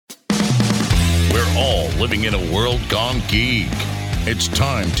living in a world gone geek. It's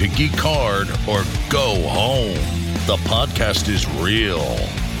time to geek hard or go home. The podcast is real.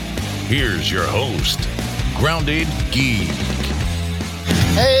 Here's your host, Grounded Geek.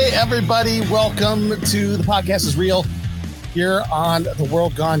 Hey, everybody. Welcome to The Podcast is Real here on the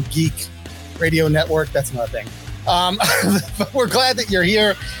World Gone Geek Radio Network. That's another thing. But we're glad that you're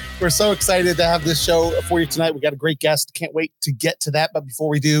here. We're so excited to have this show for you tonight. We got a great guest. Can't wait to get to that. But before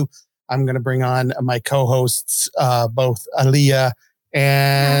we do, I'm going to bring on my co-hosts, both Aaliyah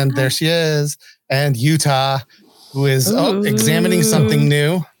and there she is, and Utah, who is examining something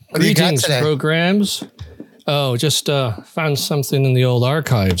new. What do you got today? Programs. Oh, just found something in the old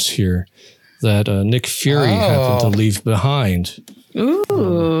archives here that Nick Fury happened to leave behind.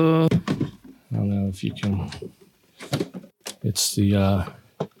 Ooh. I don't know if you can. It's the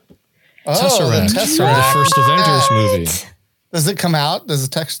Tesseract, the first Avengers movie. Does it come out? Does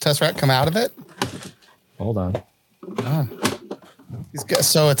the Tesseract come out of it? Hold on.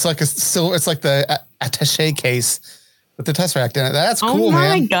 So it's like it's like the attaché case with the Tesseract in it. That's cool,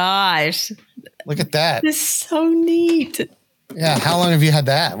 man. Oh my gosh. Look at that. This is so neat. Yeah. How long have you had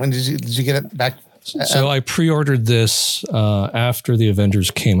that? When did you get it back? So I pre-ordered this after the Avengers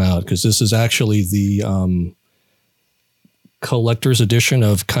came out because this is actually the collector's edition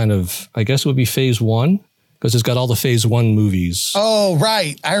of kind of, I guess it would be phase one because it's got all the phase one movies. Oh,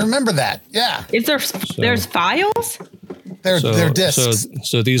 right. I remember that. Yeah. Is there there's files? They're discs.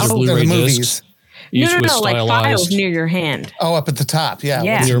 So these are Blu-ray discs. No, like files near your hand. Oh, up at the top. Yeah.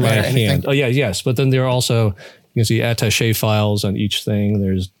 Near my hand. Oh, yeah, yes. But then there are also, you can see attaché files on each thing.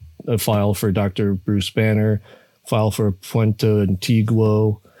 There's a file for Dr. Bruce Banner, file for Puente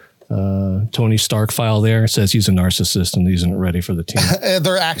Antiguo, Tony Stark file there. It says he's a narcissist and he isn't ready for the team.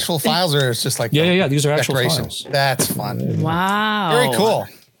 They're actual files or it's just like... Yeah. These are actual files. That's fun. Wow. Very cool.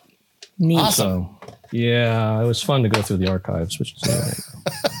 Neat. Awesome. So, yeah, it was fun to go through the archives, which is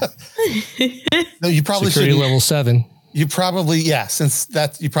No, you probably Security shouldn't. level 7. You probably, since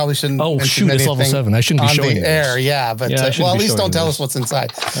that, you probably shouldn't. Oh, shoot, it's level 7. I shouldn't be showing the air. Yeah, but at least don't tell us what's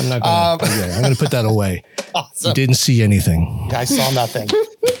inside. I'm not going to. I'm going to put that away. Awesome. You didn't see anything. I saw nothing.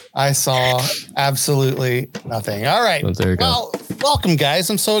 I saw absolutely nothing. All right. Well, there you go. Well, welcome, guys.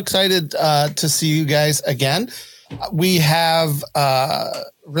 I'm so excited to see you guys again. We have a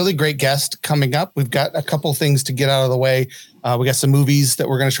really great guest coming up. We've got a couple things to get out of the way. We got some movies that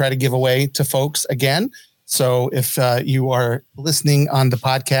we're going to try to give away to folks again. So if you are listening on the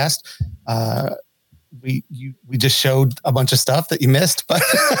podcast, we just showed a bunch of stuff that you missed, but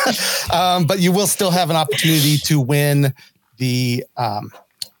but you will still have an opportunity to win the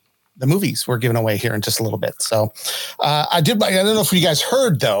movies we're giving away here in just a little bit. So I don't know if you guys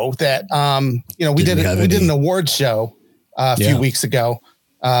heard though that we did an award show a few weeks ago.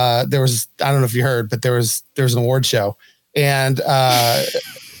 There was, I don't know if you heard, but there was an award show and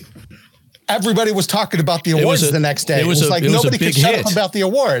everybody was talking about the awards the next day. It was like nobody could shut up about the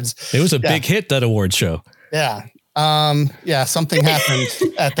awards. It was a big hit, that award show. Yeah. Something happened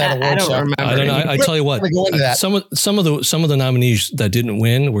at that award show. I don't know. I tell you what, some of the nominees that didn't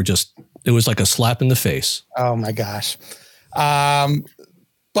win were it was like a slap in the face. Oh my gosh.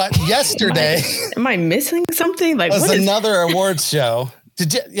 But yesterday, am I missing something? Like was another awards show.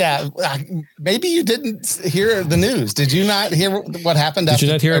 Did you? Yeah, maybe you didn't hear the news. Did you not hear what happened? Did you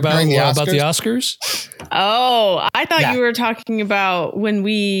not hear about the Oscars? Oh, I thought you were talking about when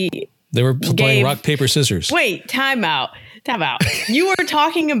they were playing rock, paper, scissors. Wait, time out. You were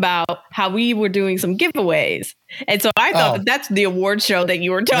talking about how we were doing some giveaways. And so I thought that's the award show that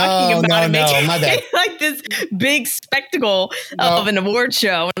you were talking about. No, my bad. Like this big spectacle of an award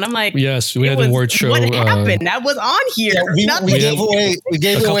show. And I'm like, yes, we had an award show. What happened? That was on here. Yeah, we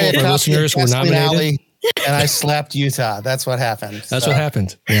gave away a couple of listeners were nominated. And I slapped Utah. That's what happened. That's what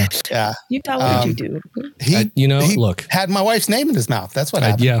happened. Yeah. Yeah. Utah, what did you do? He look, had my wife's name in his mouth. That's what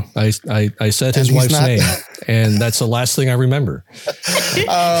happened. I said his wife's name, and that's the last thing I remember.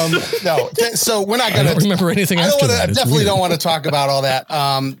 No. So we're not going to remember anything after that. I definitely don't want to talk about all that.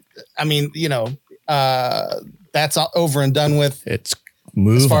 That's over and done with. It's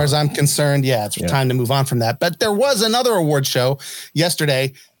as far as I'm concerned. Yeah, it's time to move on from that. But there was another award show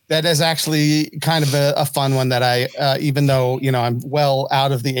yesterday that is actually kind of a fun one that I, even though, I'm well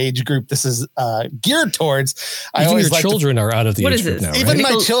out of the age group this is geared towards. Even your children are out of the age group now, Even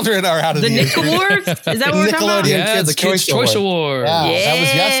my children are out of the age group. The Nick Awards? Is that what we're talking about? Yeah, the Kids' Choice Award. Yeah, that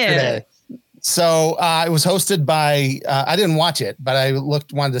was yesterday. So it was hosted by, I didn't watch it, but I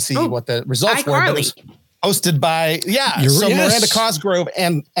wanted to see what the results were. It was hosted by, Miranda Cosgrove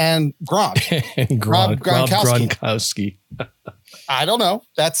and Gronk. And Rob Gronkowski. I don't know.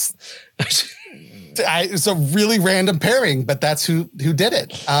 That's It's a really random pairing, but that's who did it.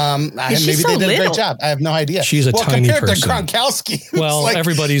 Maybe so they did a little. great job. I have no idea. She's a tiny compared person. to Gronkowski. Well,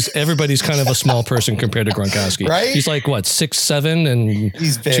 everybody's kind of a small person compared to Gronkowski. Right? He's like what, 6'7" and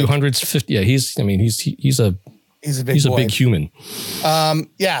he's big. 250. Yeah, he's a big human.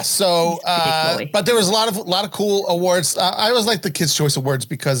 Yeah. So, but there was a lot of cool awards. I always like the Kids' Choice Awards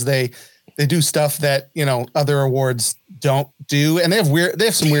because they do stuff that, other awards don't do. And they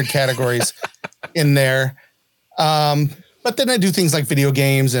have some weird categories in there. But then they do things like video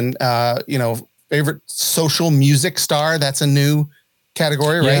games and, favorite social music star. That's a new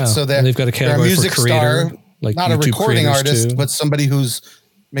category, right? So they've got a category music for creator, star, like not YouTube a recording artist, too. But somebody who's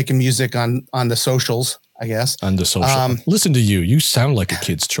making music on the socials, I guess. On the social. Listen to you. You sound like a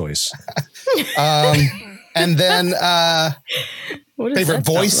Kid's Choice. And then favorite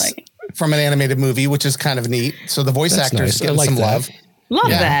voice from an animated movie, which is kind of neat. So the voice actors get some love. Love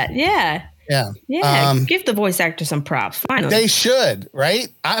that. Yeah. Yeah. Yeah. Give the voice actor some props. Finally. They should, right?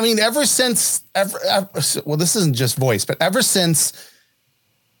 I mean, ever since, well, this isn't just voice, but ever since,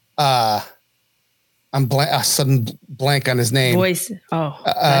 I'm sudden blank on his name. Voice.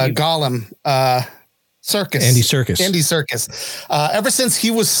 Gollum, Serkis. Andy Serkis. Andy Serkis. Ever since he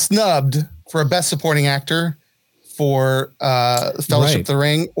was snubbed for a Best Supporting Actor for Fellowship of the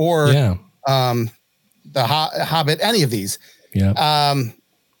Ring or The Hobbit, any of these. Yeah.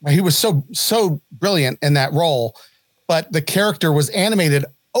 He was so brilliant in that role, but the character was animated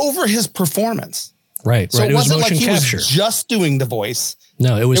over his performance. Right. So it wasn't was motion like he capture. was just doing the voice.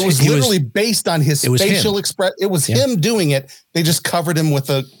 No, it was literally based on his facial expression. It was him doing it. They just covered him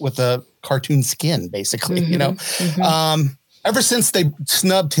with a cartoon skin, basically. Mm-hmm. Ever since they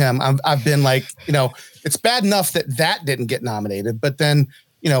snubbed him, I've been like, it's bad enough that didn't get nominated, but then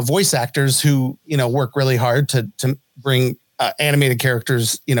voice actors who work really hard to bring animated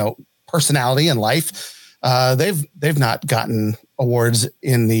characters personality and life. They've not gotten awards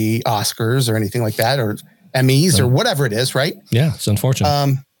in the Oscars or anything like that, or Emmys or whatever it is, right? Yeah, it's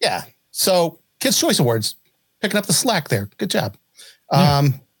unfortunate. Yeah. So Kids' Choice Awards, picking up the slack there. Good job.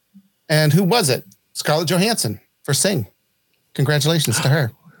 And who was it? Scarlett Johansson for Sing. Congratulations to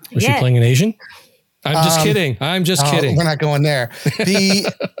her. Was she playing an Asian? I'm just kidding. We're not going there. The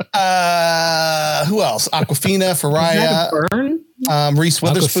who else? Awkwafina for Raya. Reese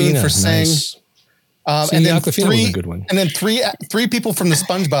Witherspoon for Sing. Nice. And then Awkwafina was a good one. And then three people from the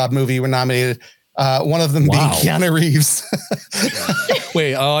SpongeBob movie were nominated. One of them being Keanu Reeves.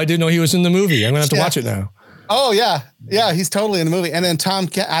 Wait, I didn't know he was in the movie. I'm gonna have to watch it now. Oh yeah, he's totally in the movie. And then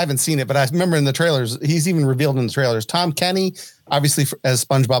I haven't seen it, but I remember in the trailers, he's even revealed in the trailers. Tom Kenny, obviously as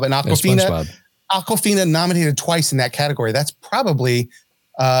SpongeBob, and Awkwafina. Awkwafina nominated twice in that category. That's probably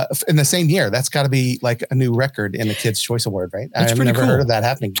in the same year. That's got to be like a new record in the Kids' Choice Award, right? I've never heard of that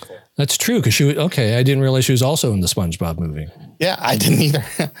happening before. That's true because she was I didn't realize she was also in the SpongeBob movie. Yeah, I didn't either.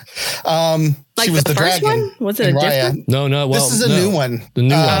 She was the first dragon. One? Was it a different? No. Well, this is a new one. The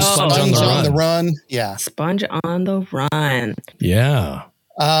new one, Sponge on the Run. Yeah, Sponge on the Run. Yeah.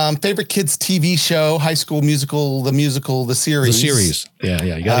 Favorite kids TV show, High School Musical, the series. The series. Yeah.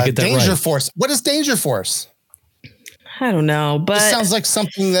 You got to get that Danger right. Force. What is Danger Force? I don't know, but it sounds like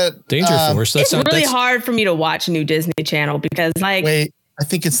something that Danger Force. It's really hard for me to watch new Disney Channel because wait, I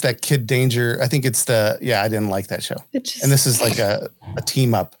think it's that Kid Danger. I think it's I didn't like that show. And this is like a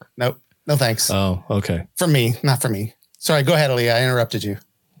team up. Nope. No thanks. Oh, okay. For me, not for me. Sorry, go ahead, Aaliyah. I interrupted you.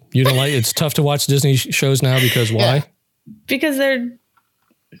 You don't like it's tough to watch Disney shows now because why? Yeah. Because they're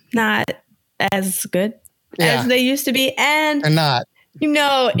not as good as they used to be, and they're not.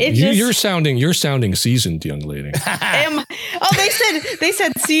 You're sounding seasoned, young lady. They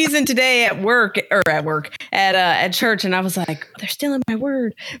said seasoned today at church, and I was like, they're stealing my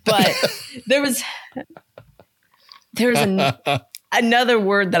word. But there was another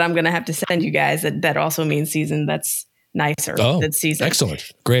word that I'm gonna have to send you guys that also means seasoned. That's nicer. That's seasoned.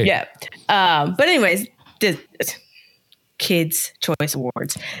 Excellent, great. Yeah. But anyways, Kids' Choice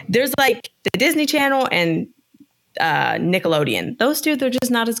Awards. There's like the Disney Channel and Nickelodeon. Those two, they're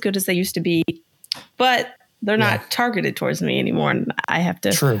just not as good as they used to be, but they're not targeted towards me anymore, and I have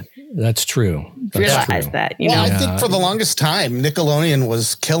to. True. That's true. Realize that. I think for the longest time, Nickelodeon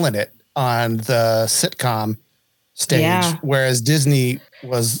was killing it on the sitcom stage, whereas Disney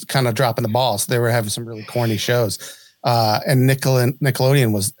was kind of dropping the ball. So they were having some really corny shows, and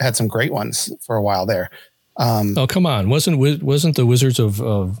Nickelodeon had some great ones for a while there. Come on! Wasn't the Wizards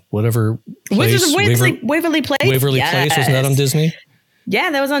of whatever place? Wizards of Waverly Place? Waverly Place, wasn't that on Disney?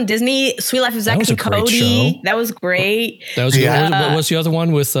 Yeah, that was on Disney. Sweet Life of Zack and Cody. That was great. That was what was the other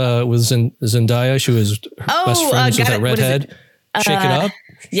one with Zendaya? She was best friends with that redhead. Shake It Up.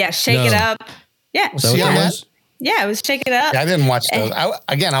 Yeah, Shake It Up. Yeah. Was she on that? Yeah, it was Shake It Up. Yeah, I didn't watch those. I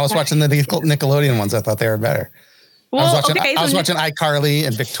was watching the Nickelodeon ones. I thought they were better. Well, I was watching iCarly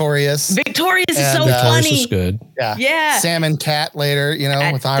and Victorious. Victorious is so Victorious funny. is good. Yeah. Sam and Cat later,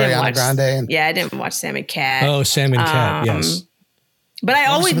 with Ariana Grande. Yeah, I didn't watch Sam and Cat. Oh, Sam and Cat, yes. But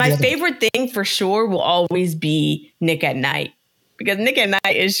my favorite thing for sure will always be Nick at Night. Because Nick at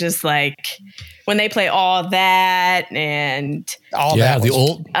Night is just like when they play all that and all that.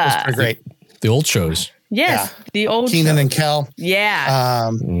 Was great. The old shows. Yes, the old Keenan and Kel.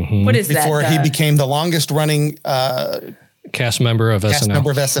 Yeah. What is that? Before he became the longest running cast member of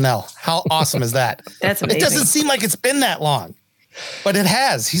SNL. How awesome is that? That's amazing. It doesn't seem like it's been that long, but it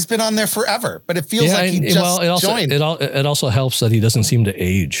has. He's been on there forever, but it feels like he just joined. It also helps that he doesn't seem to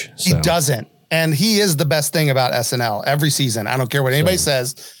age. So. He doesn't. And he is the best thing about SNL every season. I don't care what anybody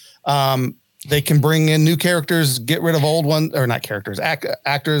says. They can bring in new characters, get rid of old ones, or not characters,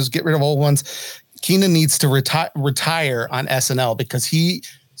 actors, get rid of old ones. Keenan needs to retire on SNL because he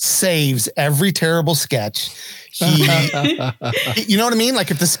saves every terrible sketch. You know what I mean?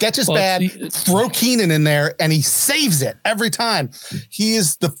 Like if the sketch is bad, throw Keenan in there and he saves it every time. He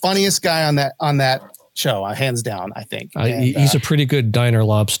is the funniest guy on that show, hands down, I think. He's a pretty good diner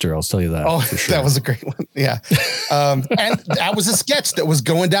lobster, I'll tell you that. Oh, for sure. That was a great one. Yeah. And that was a sketch that was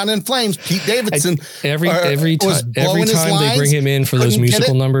going down in flames. Pete Davidson. Every time they bring him in for those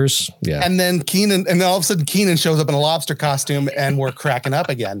musical numbers. Yeah. And then all of a sudden Keenan shows up in a lobster costume and we're cracking up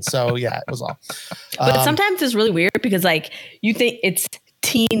again. So yeah, it was all. But sometimes it's really weird because like you think it's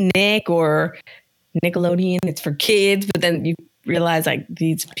Teen Nick or Nickelodeon, it's for kids, but then you realize like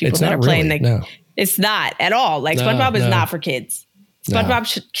these people that are playing it's not at all. Like SpongeBob is not for kids. SpongeBob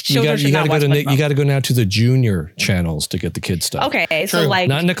children should not watch SpongeBob. You got to go now to the junior channels to get the kids stuff. Okay, so like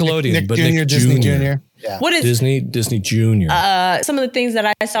not Nickelodeon, but Nick Disney Junior. Yeah. What is Disney Junior? Some of the things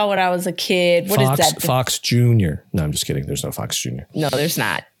that I saw when I was a kid. What is that? Fox Junior. No, I'm just kidding. There's no Fox Junior. No, there's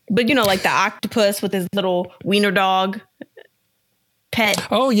not. But like the octopus with his little wiener dog pet.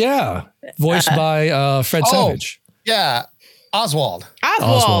 Oh yeah, voiced by Fred Savage. Yeah. Oswald. Yes.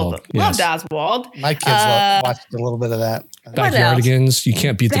 Loved Oswald. My kids watched a little bit of that. Backyardigans. You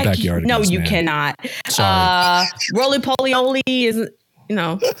can't beat the Backyardigans. No, you cannot. Sorry. Roly Poly Oly is,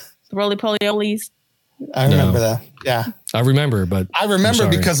 the Roly Poly Olies. I remember that. Yeah. I remember, but I remember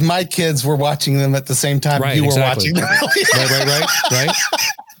because my kids were watching them at the same time you were watching them. Right.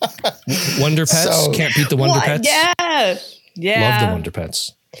 Wonder Pets. Can't beat the Wonder Pets. Yeah. Love the Wonder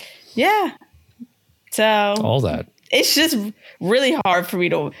Pets. Yeah. So all that. It's just really hard for me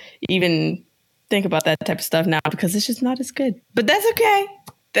to even think about that type of stuff now because it's just not as good. But that's okay.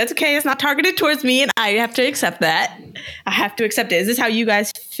 That's okay. It's not targeted towards me, and I have to accept that. I have to accept it. Is this how you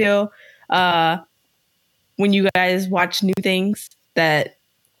guys feel when you guys watch new things that,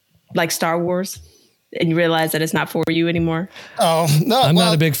 like Star Wars, and you realize that it's not for you anymore? Oh, no. I'm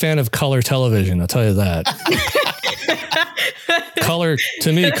not a big fan of color television. I'll tell you that. Color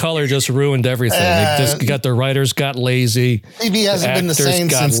just ruined everything. The writers got lazy. TV hasn't been the same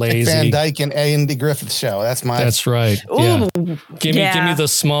since Dick Van Dyke and Andy Griffith show. That's right. Yeah. Give me the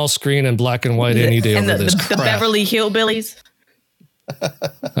small screen and black and white any day over this crap. The Beverly Hillbillies. I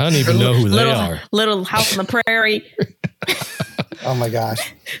don't even know who they are. Little House on the Prairie. Oh my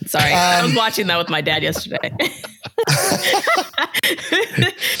gosh. Sorry. I was watching that with my dad yesterday.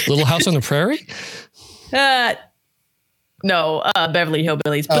 Little House on the Prairie? No, Beverly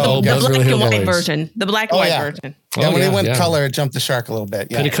Hillbillies, but the black and white version. The black and white version. Yeah, when it went color, it jumped the shark a little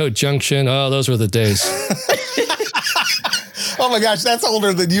bit. Yeah. Petticoat Junction. Oh, those were the days. Oh my gosh, that's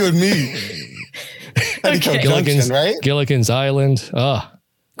older than you and me. Petticoat Junction, right? Gilligan's Island.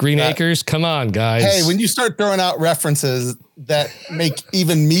 Green Acres. Come on, guys. Hey, when you start throwing out references that make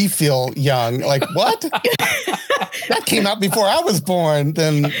even me feel young, like what? That came out before I was born,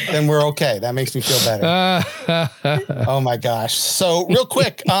 then we're okay. That makes me feel better. Oh my gosh. So real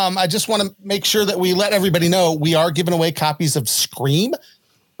quick, I just want to make sure that we let everybody know we are giving away copies of Scream,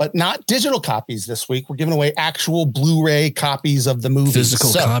 but not digital copies this week. We're giving away actual Blu-ray copies of the movie.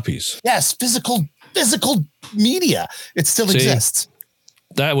 Physical copies. Yes, physical media. It still exists.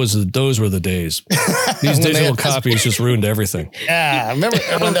 Those were the days. These digital copies just ruined everything. Yeah, I remember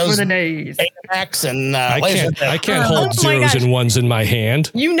when those were the days. Betamax and I can't hold zeros and ones in my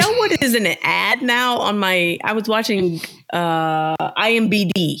hand. You know what is an ad now on my? I was watching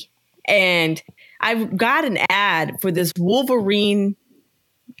IMBD, and I got an ad for this Wolverine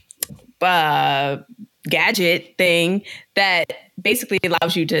gadget thing that basically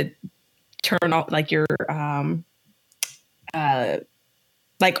allows you to turn off like your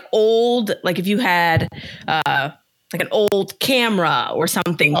like old, like if you had like an old camera or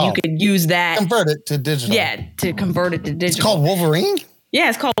something, you could use that. Convert it to digital. Yeah, to convert it to digital. It's called Wolverine? Yeah,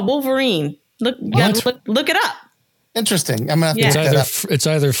 it's called Wolverine. Look it up. Interesting. I'm gonna have to look that up. It's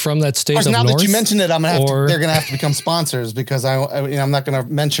either from that state of now North, that you mentioned it, they're gonna have to become sponsors because I'm not gonna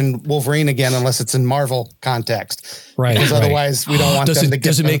mention Wolverine again unless it's in Marvel context. Right. Because otherwise we don't want them to get.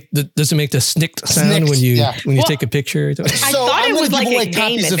 Does it make the snicked sound when you take a picture? So I'm going to give away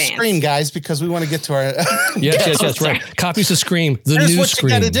copies of Scream, guys, because we want to get to our. yes, right. Copies of Scream, the new what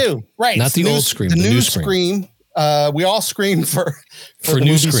Scream. You got to do, right? Not the old Scream. The new Scream. We all scream for the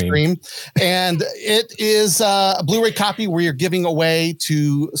new movie Scream, and it is a Blu-ray copy where you're giving away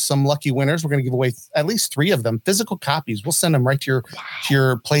to some lucky winners. We're going to give away at least 3 of them, physical copies. We'll send them right to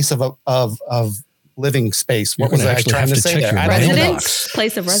your place of living space. What was I trying to say there? Residence,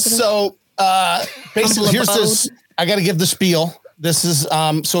 place of residence. So basically, here's this. I got to give the spiel. This is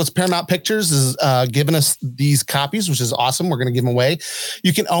so it's Paramount Pictures is giving us these copies, which is awesome. We're going to give them away.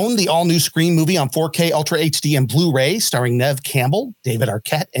 You can own the all new Scream movie on 4K Ultra HD and Blu-ray, starring Neve Campbell, David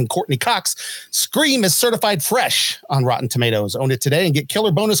Arquette, and Courtney Cox. Scream is certified fresh on Rotten Tomatoes. Own it today and get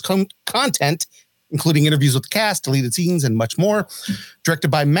killer bonus content, including interviews with the cast, deleted scenes, and much more.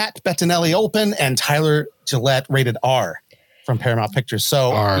 Directed by Matt Bettinelli-Olpin and Tyler Gillette, rated R from Paramount Pictures. So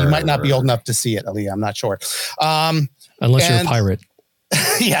you might not be old enough to see it, Aaliyah. I'm not sure. Unless you're a pirate.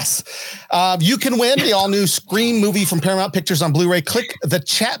 Yes. You can win the all-new Scream movie from Paramount Pictures on Blu-ray. Click the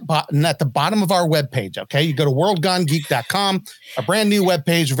chat button at the bottom of our webpage, okay? You go to worldgonegeek.com, a brand new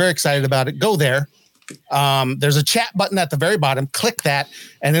webpage. We're very excited about it. Go there. There's a chat button at the very bottom. Click that,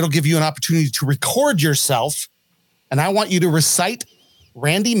 and it'll give you an opportunity to record yourself. And I want you to recite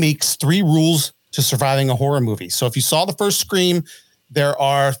Randy Meeks' 3 rules to surviving a horror movie. So if you saw the first Scream, there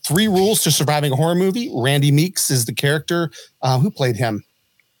are 3 rules to surviving a horror movie. Randy Meeks is the character. Who played him?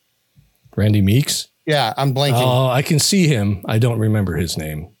 Randy Meeks? Yeah, I'm blanking. Oh, I can see him. I don't remember his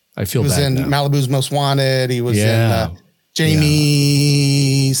name. I feel bad. He was in Malibu's Most Wanted. He was in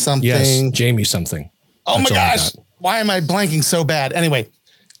Jamie something. Yes, Jamie something. Oh my gosh. Why am I blanking so bad? Anyway,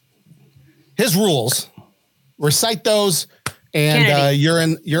 his rules. Recite those. And you're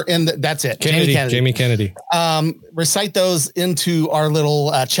in that's it. Jamie Kennedy. Recite those into our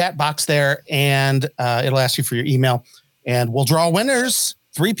little chat box there, and it'll ask you for your email, and we'll draw winners.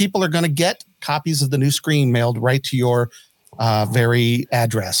 3 people are going to get copies of the new Scream mailed right to your very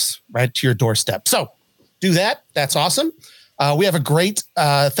address, right to your doorstep. So do that. That's awesome. We have a great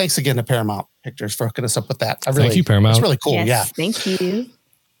thanks again to Paramount Pictures for hooking us up with that. Thank you, Paramount. It's really cool. Yes, yeah. Thank you.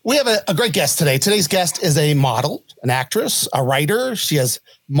 We have a great guest today. Today's guest is a model, an actress, a writer. She has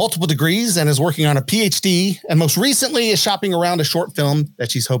multiple degrees and is working on a PhD, and most recently is shopping around a short film that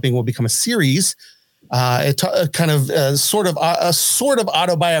she's hoping will become a series. Sort of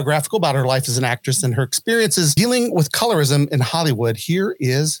autobiographical about her life as an actress and her experiences dealing with colorism in Hollywood. Here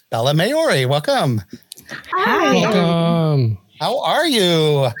is Bella Maori. Welcome. Hi. Welcome. How are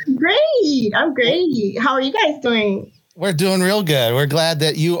you? Great. I'm great. How are you guys doing? We're doing real good. We're glad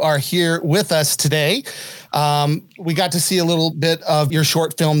that you are here with us today. We got to see a little bit of your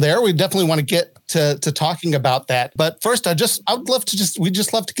short film there. We definitely want to get to talking about that. But first, we'd love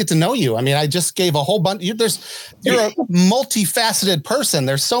to get to know you. I mean, I just gave a whole bunch. You're a multifaceted person.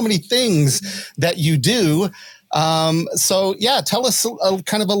 There's so many things that you do. So yeah, tell us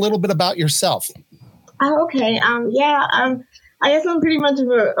kind of a little bit about yourself. Okay. I guess I'm pretty much of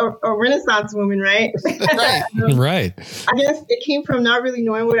a Renaissance woman, right? Right. I guess it came from not really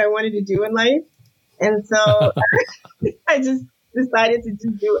knowing what I wanted to do in life. And so I just decided to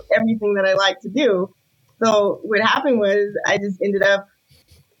just do everything that I like to do. So what happened was I just ended up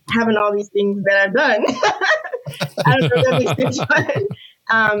having all these things that I've done. I don't know if that makes sense.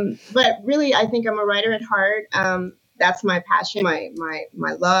 But really, I think I'm a writer at heart. That's my passion, my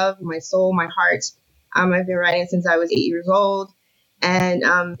love, my soul, my heart. I've been writing since I was 8 years old, and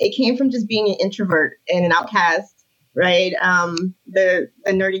it came from just being an introvert and an outcast, right? The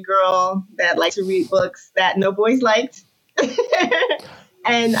nerdy girl that likes to read books that no boys liked.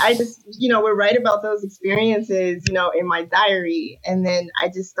 And I just, would write about those experiences, in my diary. And then I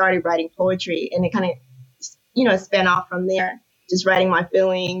just started writing poetry, and it kind of, spun off from there, just writing my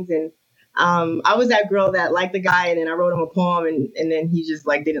feelings. And I was that girl that liked the guy, and then I wrote him a poem, and then he just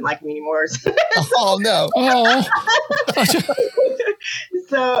didn't like me anymore. Oh no!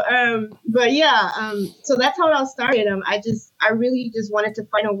 So that's how it all started. I really just wanted to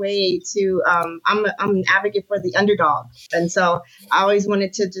find a way to. I'm an advocate for the underdog, and so I always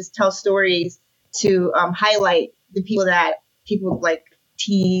wanted to just tell stories to highlight the people that people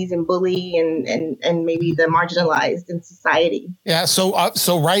tease and bully and maybe the marginalized in society. Yeah.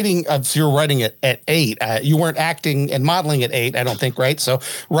 So writing, so you're writing it at 8. You weren't acting and modeling at 8, I don't think, right? So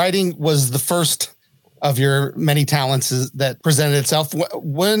writing was the first of your many talents that presented itself.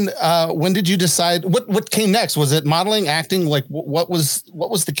 When did you decide what came next? Was it modeling, acting? Like what was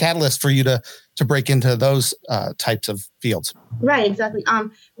the catalyst for you to break into those types of fields? Right, exactly.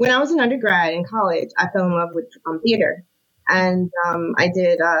 When I was an undergrad in college, I fell in love with theater, and I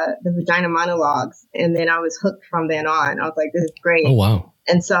did the Vagina Monologues, and then I was hooked from then on. I was like, this is great. Oh wow!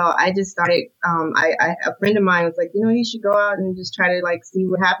 And so I just started. A friend of mine was like, you should go out and just try to like see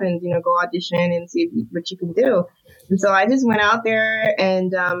what happens. Go audition and see what you can do. And so I just went out there,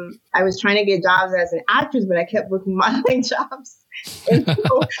 and I was trying to get jobs as an actress, but I kept booking modeling jobs. And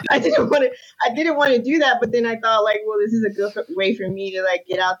so I didn't want to do that. But then I thought, like, well, this is a good way for me to like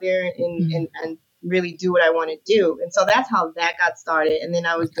get out there and really do what I want to do. And so that's how that got started. And then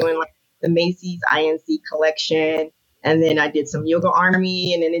I was doing like the Macy's INC collection. And then I did some Yoga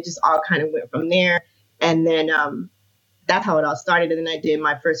Army, and then it just all kind of went from there. And then that's how it all started. And then I did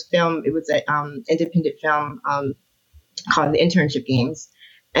my first film. It was an independent film called The Internship Games.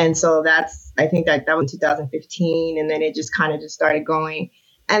 And so I think that was 2015. And then it just kind of just started going.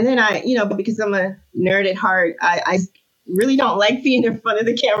 And then because I'm a nerd at heart, I really don't like being in front of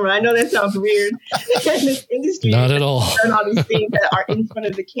the camera. I know that sounds weird in this industry. Not at all. All these things that are in front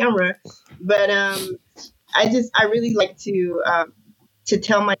of the camera. But I really like to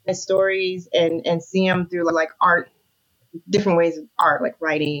tell my stories and see them through like art, different ways of art, like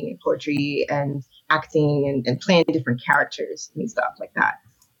writing and poetry and acting and playing different characters and stuff like that.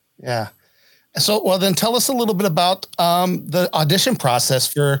 Yeah. So, well, then tell us a little bit about the audition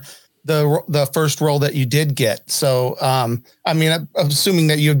process for the first role that you did get. So, I'm assuming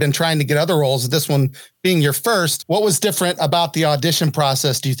that you've been trying to get other roles, this one being your first. What was different about the audition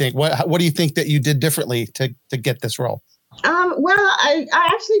process, do you think? What do you think that you did differently to get this role? Well, I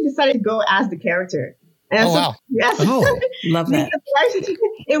actually decided to go as the character. And wow. Yes. Oh, love that.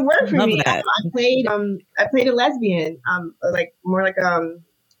 It worked for love me. That. I played a lesbian,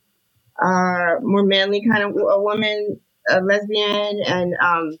 more manly kind of a woman, a lesbian. And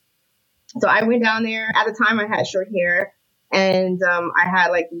so I went down there. At the time I had short hair, and I had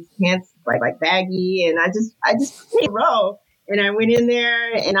like these pants like baggy, and I just played a role. And I went in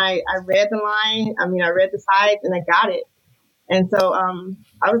there and I read the line. I read the sides, and I got it. And so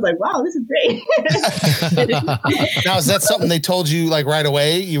I was like, wow, this is great. Now, is that something they told you like right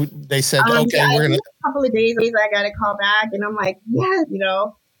away? They said, okay, we're going to. A couple of days later, I got a call back, and I'm like, yes,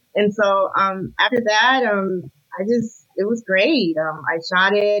 And so after that, it was great. I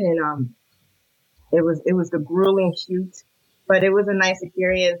shot it, and it was a grueling shoot, but it was a nice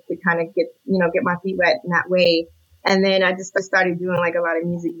experience to kind of get my feet wet in that way. And then I just started doing like a lot of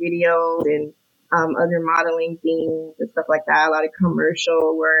music videos and other modeling things and stuff like that, a lot of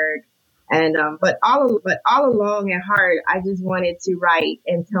commercial work. And, but all along at heart, I just wanted to write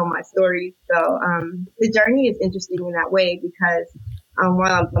and tell my stories. So, the journey is interesting in that way because,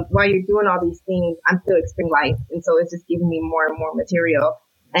 while you're doing all these things, I'm still experiencing life. And so it's just giving me more and more material.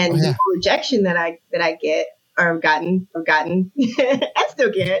 And the rejection that I get or have gotten and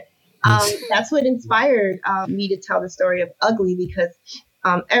still get, that's what inspired me to tell the story of Ugly because,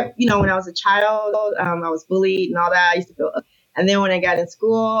 when I was a child, I was bullied and all that. I used to feel, and then when I got in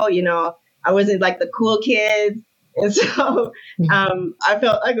school, I wasn't like the cool kids. And so, I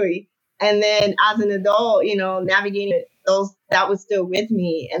felt ugly. And then as an adult, navigating that was still with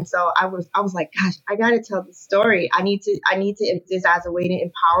me. And so I was like, gosh, I got to tell the story. I need to exist as a way to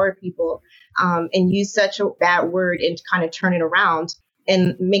empower people, and use such a bad word and kind of turn it around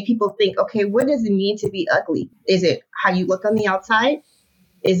and make people think, okay, what does it mean to be ugly? Is it how you look on the outside?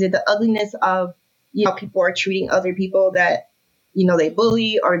 Is it the ugliness of, people are treating other people that, they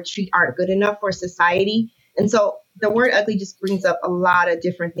bully or aren't good enough for society? And so the word ugly just brings up a lot of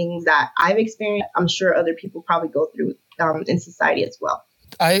different things that I've experienced. I'm sure other people probably go through in society as well.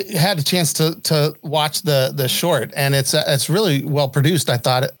 I had a chance to watch the short, and it's really well produced. I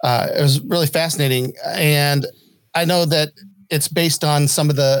thought it was really fascinating. And I know that it's based on some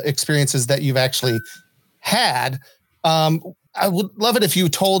of the experiences that you've actually had. I would love it if you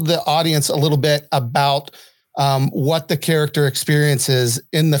told the audience a little bit about what the character experiences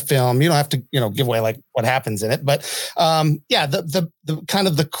in the film. You don't have to, give away like what happens in it, but the kind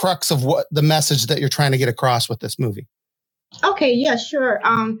of the crux of what the message that you're trying to get across with this movie. Okay, yeah, sure.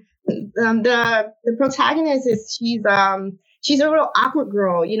 The protagonist is she's a real awkward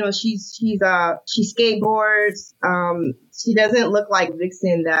girl. She skateboards. She doesn't look like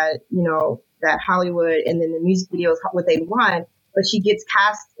Vixen that that Hollywood and then the music videos what they want. but she gets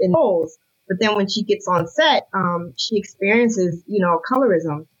cast in roles. But then when she gets on set, she experiences,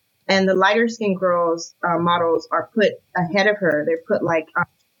 colorism. And the lighter skinned girls, models are put ahead of her. They're put like,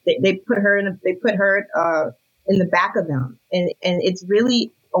 they put her in the back of them. And it's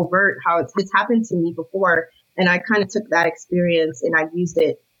really overt how it's happened to me before. And I kind of took that experience and I used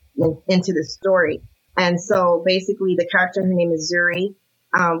it into the story. And so basically the character, her name is Zuri,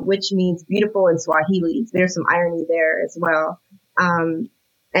 which means beautiful in Swahili. There's some irony there as well.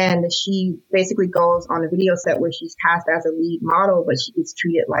 And she basically goes on a video set where she's cast as a lead model, but she gets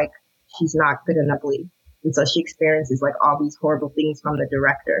treated like she's not good and ugly. And so she experiences like all these horrible things from the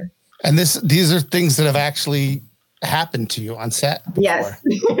director. And these are things that have actually happened to you on set before. Yes.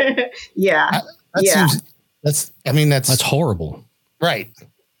 Yeah. That's horrible. Right.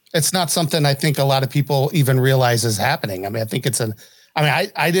 It's not something I think a lot of people even realize is happening. I mean, I think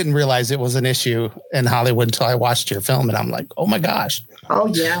I didn't realize it was an issue in Hollywood until I watched your film and I'm like, oh my gosh. Oh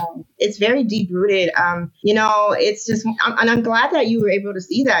yeah. It's very deep rooted. It's just, and I'm glad that you were able to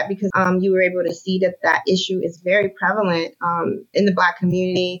see that because, you were able to see that issue is very prevalent, in the Black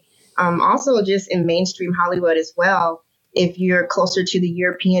community. Also just in mainstream Hollywood as well. If you're closer to the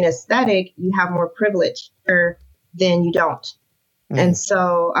European aesthetic, you have more privilege than you don't. Mm. And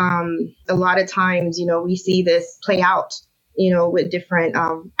so, a lot of times, we see this play out, with different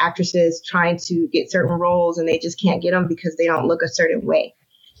actresses trying to get certain roles and they just can't get them because they don't look a certain way.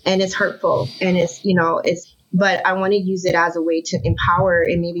 And it's hurtful and but I want to use it as a way to empower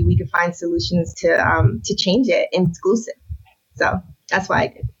and maybe we could find solutions to change it inclusive. So that's why I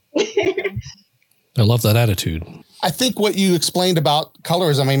did. I love that attitude. I think what you explained about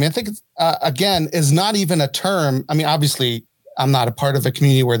colorism, I think it's, again, is not even a term. I mean, obviously I'm not a part of a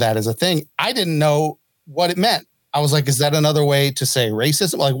community where that is a thing. I didn't know what it meant. I was like, is that another way to say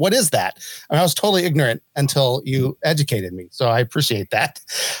racism? Like, what is that? I was totally ignorant until you educated me. So I appreciate that.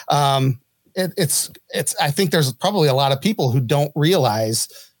 I think there's probably a lot of people who don't realize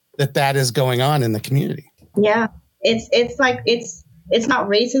that is going on in the community. Yeah. It's like, it's not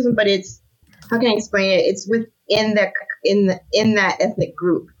racism, but it's, how can I explain it? It's within that ethnic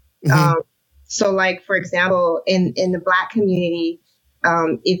group. Mm-hmm. So like, for example, in the Black community,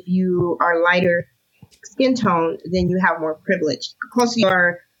 if you are lighter skin tone, then you have more privilege. The closer you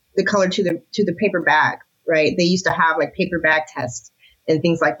are the color to the paper bag, right? They used to have like paper bag tests and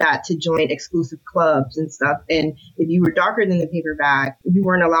things like that to join exclusive clubs and stuff. And if you were darker than the paper bag, you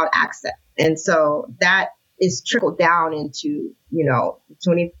weren't allowed access. And so that is trickled down into,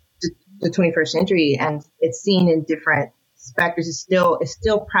 the 21st century, and it's seen in different specters. It's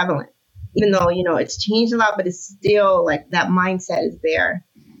still prevalent, even though, it's changed a lot, but it's still like that mindset is there.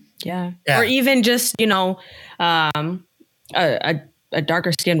 Yeah. Or even just, a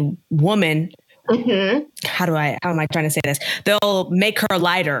darker skinned woman. Mm-hmm. How am I trying to say this? They'll make her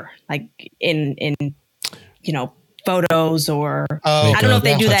lighter, like in photos or I don't know if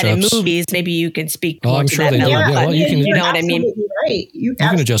they do that in movies. Maybe you can speak more I'm to sure that. They do. Yeah, well, you know what I mean? Right. You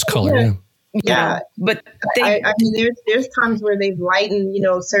can adjust color. Yeah. But there's times where they've lightened,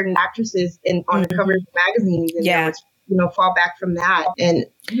 certain actresses on the covers of magazines and fall back from that. And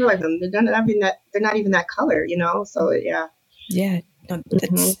you realize they're not even that color, So yeah. Yeah.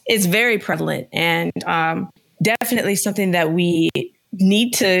 It's very prevalent and definitely something that we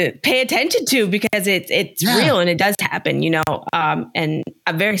need to pay attention to because it's real and it does happen, and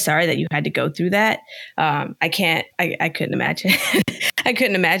I'm very sorry that you had to go through that. I couldn't imagine. I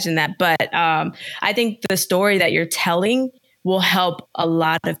couldn't imagine that. But I think the story that you're telling will help a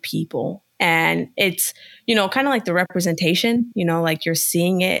lot of people. And it's, kind of like the representation, like you're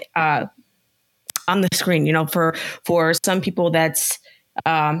seeing it on the screen, for some people that's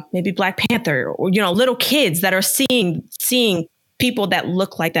maybe Black Panther or, little kids that are seeing people that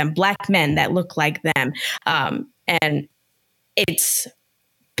look like them, Black men that look like them. And it's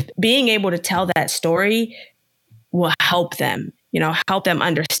being able to tell that story will help them, help them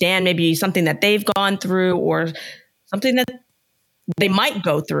understand maybe something that they've gone through or something that they might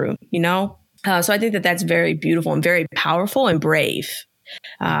go through, So I think that that's very beautiful and very powerful and brave.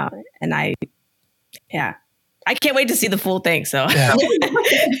 And I can't wait to see the full thing. So, yeah.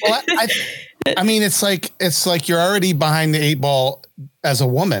 Well, it's like you're already behind the 8 ball as a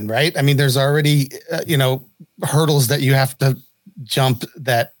woman, right? I mean, there's already, hurdles that you have to jump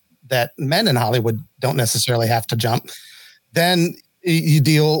that men in Hollywood don't necessarily have to jump. Then you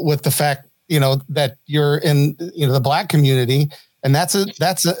deal with the fact, that you're in, the Black community, and that's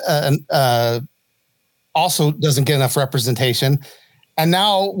also doesn't get enough representation. And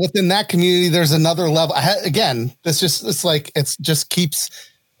now within that community, there's another level. Again, it just keeps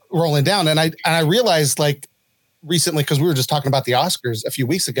rolling down. And I realized, like, recently because we were just talking about the Oscars a few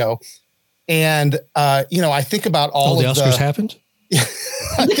weeks ago. And, I think about all the of Oscars happened.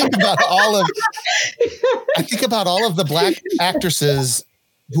 I think about all of the Black actresses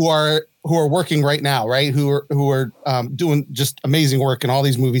who are working right now, right? Who are doing just amazing work in all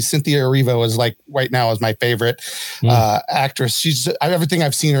these movies. Cynthia Erivo is like right now is my favorite actress. She's everything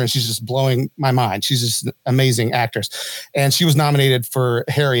I've seen her, and she's just blowing my mind. She's just an amazing actress, and she was nominated for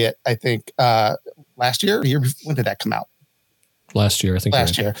Harriet, I think, last year. When did that come out? Last year, I think.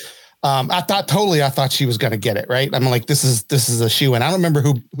 Last year. I thought she was going to get it, right. I'm like, this is a shoe, and I don't remember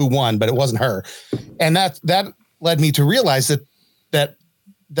who won, but it wasn't her, and that led me to realize that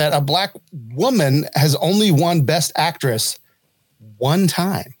a Black woman has only won Best Actress one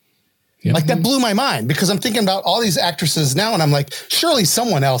time. Yep. Like that blew my mind because I'm thinking about all these actresses now, and I'm like, surely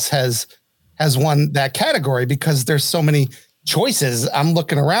someone else has won that category because there's so many choices. I'm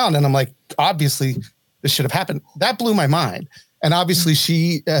looking around and I'm like, obviously this should have happened. That blew my mind. And obviously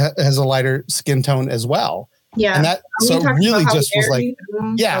she has a lighter skin tone as well. Yeah. And that, so it really just was like,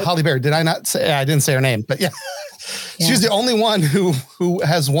 Halle Berry. Did I not say, I didn't say her name, but yeah. She's the only one who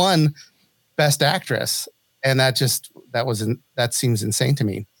has won Best Actress. And that seems insane to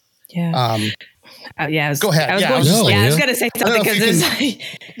me. Yeah. Go ahead. I was going to say something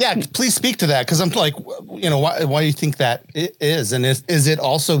because please speak to that. Cause I'm like, why do you think that it is? And is it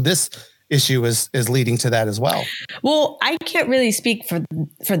also this issue is leading to that as well? Well, I can't really speak for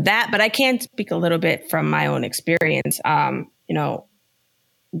that, but I can speak a little bit from my own experience.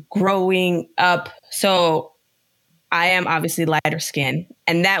 Growing up, so I am obviously lighter skin,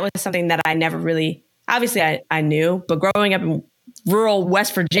 and that was something that I never really, obviously I knew, but growing up in rural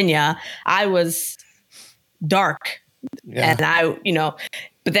West Virginia, I was dark. Yeah. And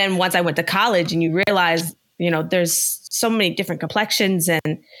but then once I went to college and you realize, there's so many different complexions,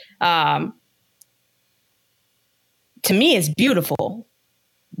 and to me it's beautiful,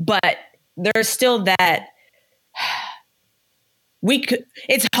 but there's still that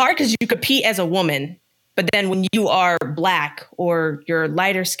it's hard because you compete as a woman, but then when you are Black or you're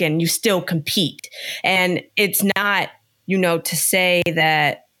lighter skin, you still compete. And it's not, to say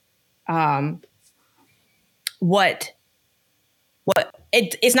that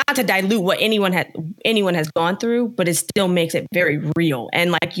it's not to dilute what anyone has gone through, but it still makes it very real.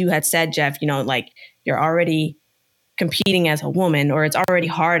 And like you had said, Jeff, like you're already competing as a woman, or it's already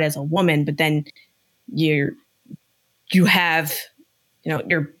hard as a woman, but then you have,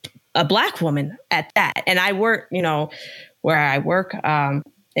 you're a Black woman at that. And I work, where I work,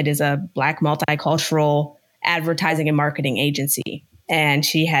 it is a Black multicultural advertising and marketing agency. And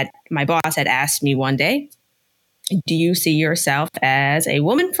my boss had asked me one day, do you see yourself as a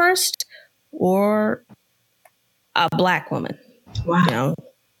woman first or a Black woman? Wow.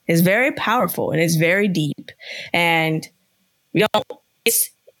 It's very powerful and it's very deep. And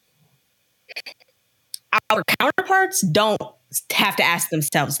our counterparts don't have to ask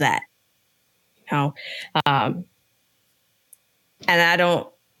themselves that, and I don't.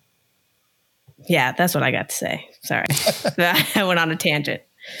 Yeah, that's what I got to say. Sorry, I went on a tangent.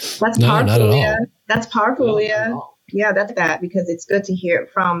 That's powerful, Leah. That's powerful, Leah. Yeah, that's that, because it's good to hear it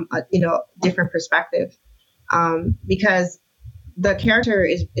from a different perspective. Because the character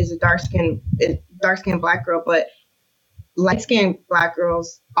is a dark skinned Black girl, but light skinned Black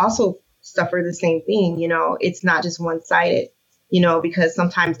girls also suffer the same thing. It's not just one sided. Because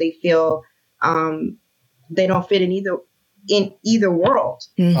sometimes they feel they don't fit in either world.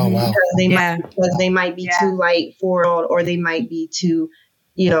 Mm-hmm. Oh wow! Because they might be too light for world, or they might be too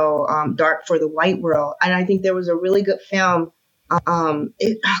dark for the white world. And I think there was a really good film.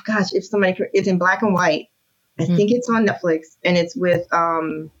 It's in black and white. I think it's on Netflix, and it's with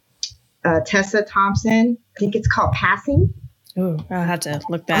Tessa Thompson. I think it's called Passing. Oh, I'll have to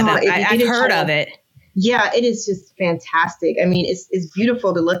look that up. I've heard of it. Yeah, it is just fantastic. I mean, it's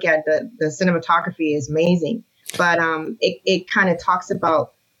beautiful to look at. The cinematography is amazing, but it kind of talks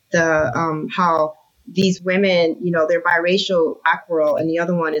about the how these women, they're biracial Black girl, and the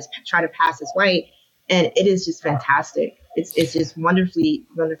other one is trying to pass as white, and it is just fantastic. It's just wonderfully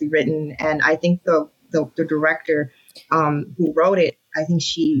written, and I think the director who wrote it, I think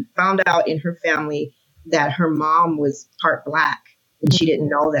she found out in her family that her mom was part Black, and she didn't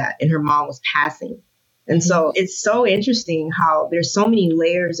know that, and her mom was passing. And so it's so interesting how there's so many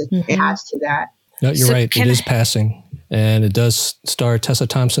layers attached to that. No, you're right. It is Passing, and it does star Tessa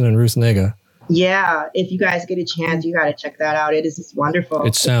Thompson and Ruth Negga. Yeah, if you guys get a chance, you got to check that out. It is just wonderful.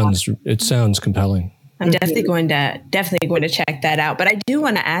 It sounds compelling. I'm definitely going to check that out. But I do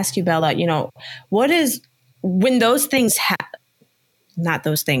want to ask you, Bella, what is when those things not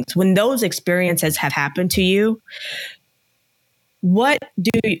those things. When those experiences have happened to you, what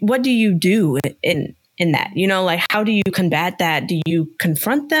do you do in that? You know, like, how do you combat that? Do you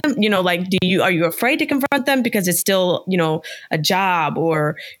confront them? You know, like, are you afraid to confront them because it's still, you know, a job,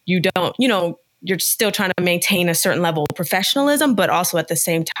 or you don't, you know, you're still trying to maintain a certain level of professionalism, but also at the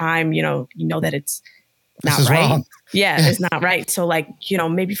same time, you know that it's not right. Wrong. Yeah, it's not right. So, like, you know,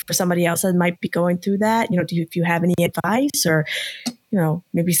 maybe for somebody else that might be going through that, you know, if you have any advice, or, you know,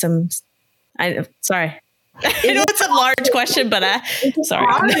 maybe sorry. I know it's a large question, but sorry.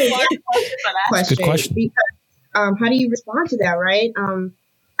 It's a good question. Because, how do you respond to that, right?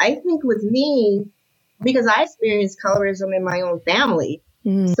 I think with me, because I experienced colorism in my own family,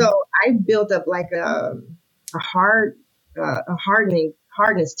 so I built up like a hardness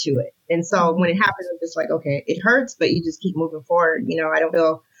to it. And so when it happens, I'm just like, okay, it hurts, but you just keep moving forward. You know, I don't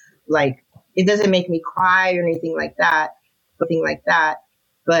feel like it doesn't make me cry or anything like that.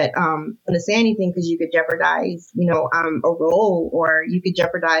 But I don't say anything because you could jeopardize, you know, a role, or you could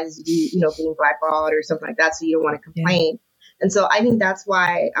jeopardize you know, being blackballed or something like that. So you don't want to complain. Yeah. And so I think that's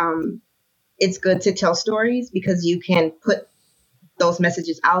why it's good to tell stories, because you can put those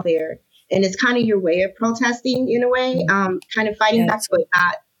messages out there, and it's kind of your way of protesting in a way, kind of fighting back, but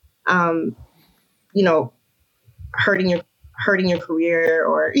not, you know, hurting your career,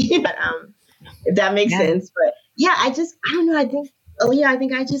 or if that makes sense. But yeah, I don't know. I think,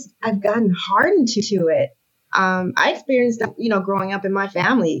 Aaliyah, I've gotten hardened to it. I experienced that, you know, growing up in my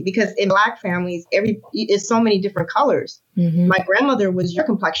family, because in Black families, it's so many different colors. Mm-hmm. My grandmother was your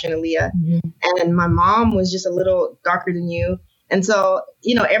complexion, Aaliyah, and my mom was just a little darker than you. And so,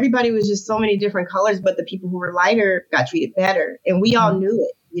 you know, everybody was just so many different colors, but the people who were lighter got treated better. And we all knew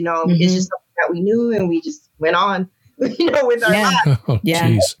it, you know, it's just something that we knew, and we just went on, you know, with our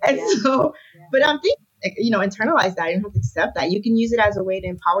lives. And so, but I'm thinking, you know, internalize that. You don't have to accept that. You can use it as a way to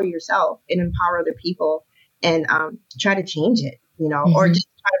empower yourself and empower other people, and try to change it, you know, or just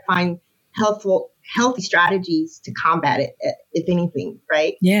try to find healthy strategies to combat it, if anything,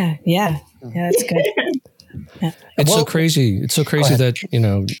 right? Yeah, that's good. Yeah. It's so crazy. It's so crazy that, you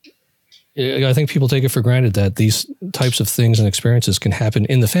know, I think people take it for granted that these types of things and experiences can happen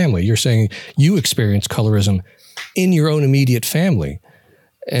in the family. You're saying you experienced colorism in your own immediate family.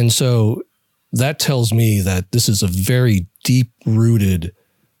 And so that tells me that this is a very deep-rooted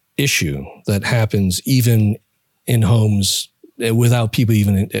issue that happens even in homes without people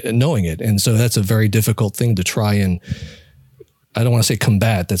even knowing it. And so that's a very difficult thing to try and, I don't want to say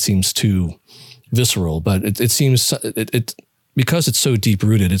combat, that seems too visceral, but it seems because it's so deep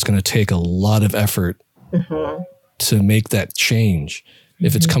rooted, it's going to take a lot of effort to make that change.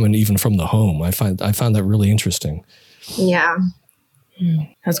 If it's coming even from the home, I found that really interesting. Yeah.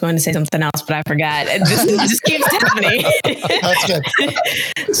 I was going to say something else, but I forgot. It just keeps happening. That's good.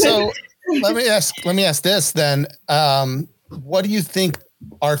 So let me ask this then. What do you think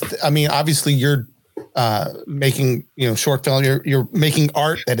I mean, obviously you're making, you know, short film, you're making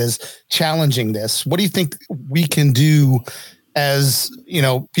art that is challenging this. What do you think we can do as, you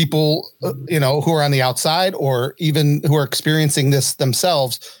know, people, you know, who are on the outside, or even who are experiencing this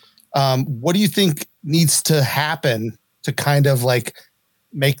themselves? What do you think needs to happen to kind of like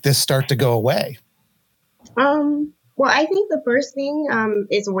make this start to go away? Well, I think the first thing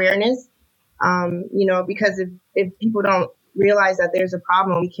is awareness. You know, because if people don't realize that there's a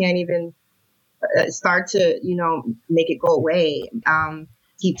problem, we can't even start to, you know, make it go away.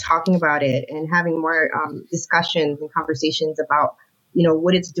 Keep talking about it and having more discussions and conversations about, you know,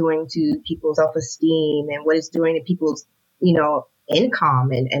 what it's doing to people's self-esteem and what it's doing to people's, you know,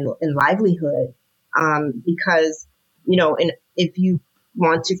 income and livelihood. Because, you know, and if you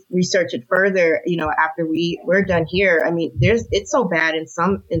want to research it further, you know, after we're done here, I mean, it's so bad in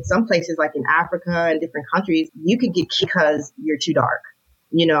some places, like in Africa and different countries, you could get kicked because you're too dark,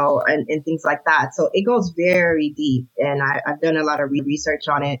 you know, and things like that. So it goes very deep, and I've done a lot of research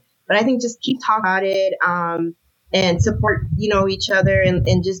on it. But I think just keep talking about it, and support, you know, each other,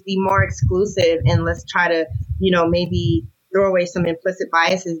 and just be more exclusive, and let's try to, you know, maybe throw away some implicit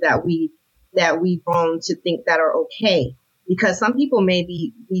biases that we've grown to think that are okay. Because some people may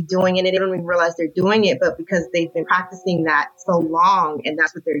be doing it and they don't even realize they're doing it, but because they've been practicing that so long and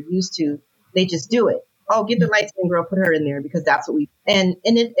that's what they're used to, they just do it. Oh, get the light skin girl, put her in there because that's what we. And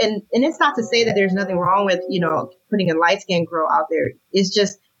it's not to say that there's nothing wrong with, you know, putting a light skin girl out there. It's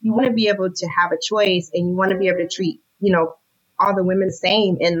just you want to be able to have a choice, and you want to be able to treat, you know, all the women the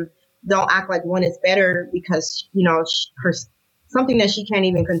same, and don't act like one is better because, you know, her something that she can't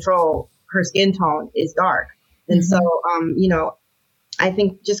even control, her skin tone is dark. And so, you know, I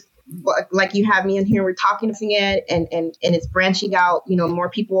think just like you have me in here, we're talking it and it's branching out, more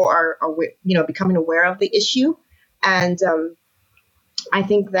people are becoming aware of the issue. And I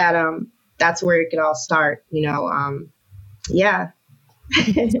think that that's where it could all start, yeah.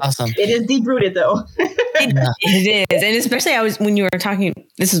 Awesome. It is deep rooted though. It is. And especially when you were talking,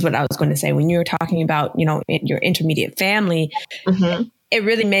 this is what I was going to say, when you were talking about, your intermediate family, Mm-hmm. it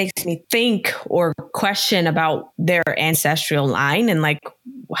really makes me think or question about their ancestral line and like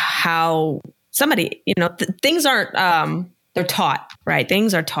how somebody, things aren't, they're taught, right?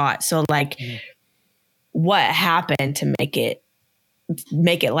 Things are taught. So like what happened to make it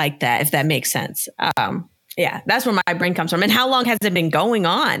like that, if that makes sense. Yeah, that's where my brain comes from. And how long has it been going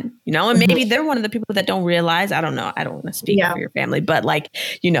on? And maybe they're one of the people that don't realize, I don't know. I don't want to speak for your family, but like,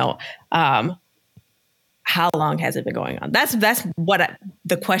 how long has it been going on? That's what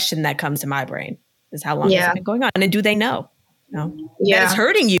the question that comes to my brain is how long has it been going on? And do they know? That it's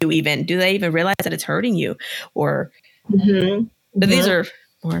hurting you even? Do they even realize that it's hurting you? Or, but these are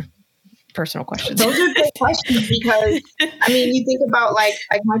more personal questions. Those are good questions because, you think about like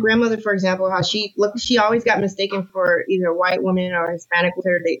my grandmother, for example, how she always got mistaken for either a white woman or Hispanic with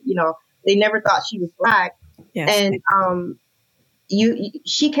her. They never thought she was Black. Yes. And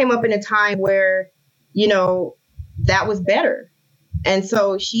she came up in a time where, that was better. And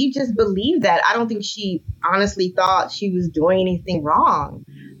so she just believed that. I don't think she honestly thought she was doing anything wrong.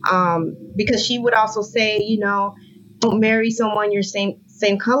 Because she would also say, don't marry someone your same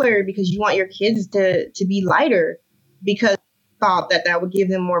color because you want your kids to be lighter, because thought that would give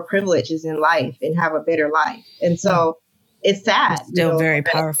them more privileges in life and have a better life. And so it's sad. It's still very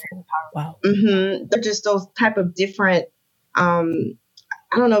powerful. Wow. Mm-hmm. They're just those type of different,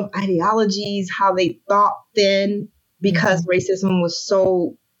 ideologies, how they thought then, because racism was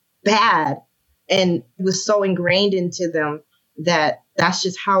so bad and it was so ingrained into them that's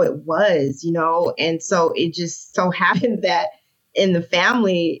just how it was, and so it just so happened that in the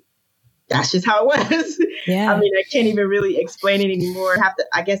family, that's just how it was. Yeah. I can't even really explain it anymore.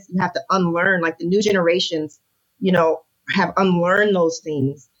 I guess you have to unlearn, like the new generations, have unlearned those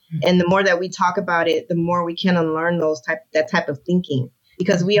things. Mm-hmm. And the more that we talk about it, the more we can unlearn that type of thinking,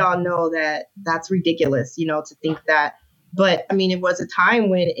 because we all know that that's ridiculous, to think that. But it was a time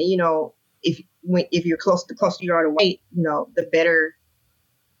when, if you're closer you are to white, the better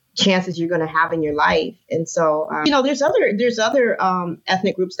chances you're going to have in your life. And so, there's other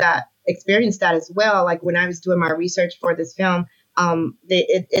ethnic groups that experience that as well. Like when I was doing my research for this film,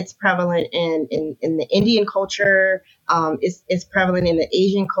 it's prevalent in the Indian culture. It's prevalent in the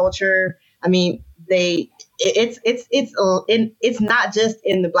Asian culture. It's not just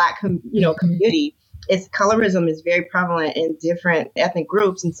in the Black community. It's colorism is very prevalent in different ethnic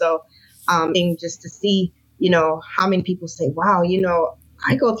groups. And so, just to see, how many people say, wow,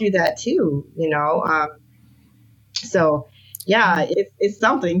 I go through that too, so yeah, it's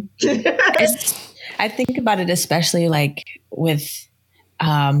something. I think about it, especially like with,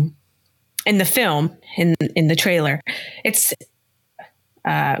 in the film, in the trailer, it's,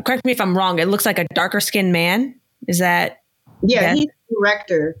 correct me if I'm wrong, it looks like a darker skinned man. Is that? Yeah, he's the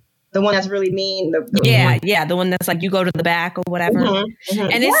director. The one that's really mean. The one that's like, you go to the back or whatever. Mm-hmm,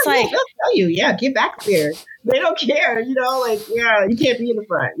 mm-hmm. And it's like, they'll tell you, get back there. They don't care, you can't be in the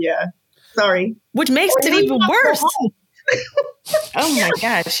front. Yeah. Sorry. Which makes it even worse. Oh my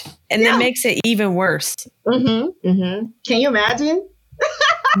gosh. And that makes it even worse. Mm-hmm, mm-hmm. Can you imagine?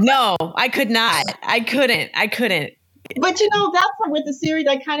 No, I could not. I couldn't. But that's with the series,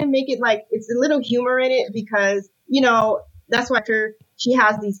 I kind of make it like, it's a little humor in it because, that's why she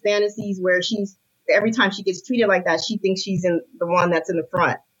has these fantasies where every time she gets treated like that, she thinks she's in the one that's in the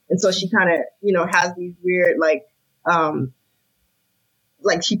front. And so she kind of, has these weird, like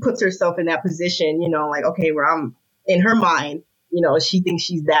she puts herself in that position, like, okay, where I'm in her mind, she thinks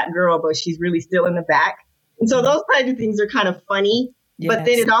she's that girl, but she's really still in the back. And so those kinds of things are kind of funny, but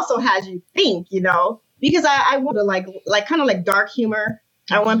then it also has you think, because I want to like kind of like dark humor.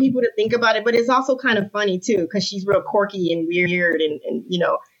 I want people to think about it, but it's also kind of funny too, because she's real quirky and weird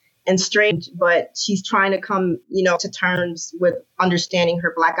and strange, but she's trying to come, to terms with understanding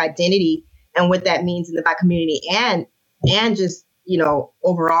her Black identity and what that means in the Black community and just,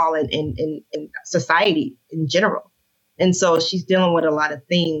 overall in society in general. And so she's dealing with a lot of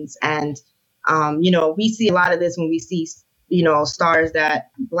things. And, we see a lot of this when we see, stars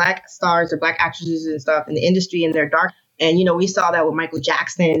Black stars or Black actresses and stuff in the industry, and they're dark. And, we saw that with Michael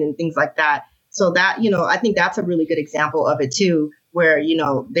Jackson and things like that. So that, I think that's a really good example of it too, where,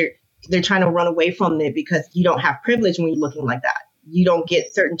 they're trying to run away from it because you don't have privilege when you're looking like that. You don't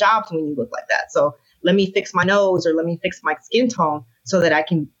get certain jobs when you look like that. So let me fix my nose or let me fix my skin tone so that I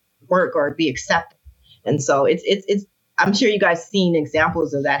can work or be accepted. And so it's I'm sure you guys seen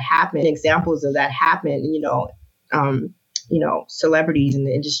examples of that happen, celebrities in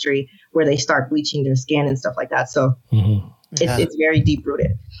the industry where they start bleaching their skin and stuff like that. So it's very deep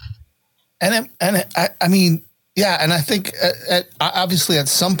rooted. And I mean, yeah. And I think obviously at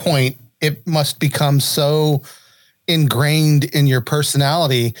some point it must become so ingrained in your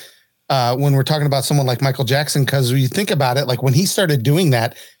personality when we're talking about someone like Michael Jackson, because when you think about it, like when he started doing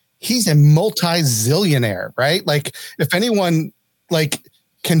that, he's a multi-zillionaire, right? Like if anyone like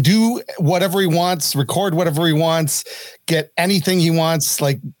can do whatever he wants, record whatever he wants, get anything he wants,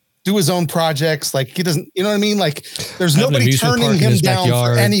 like do his own projects. Like he doesn't, you know what I mean? Like there's nobody turning him down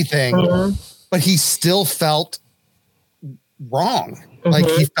for anything, but he still felt wrong. Like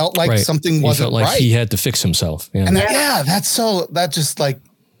he felt like something wasn't he felt like right. He had to fix himself. Yeah. And that just like,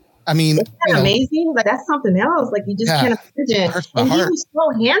 I mean, it's kind of amazing. Like that's something else. Like you just can't imagine. And he was so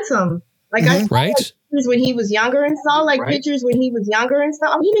handsome. Like I saw like, pictures when he was younger and saw like pictures when he was younger and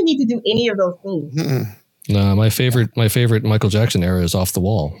stuff. He didn't need to do any of those things. No, my favorite Michael Jackson era is Off the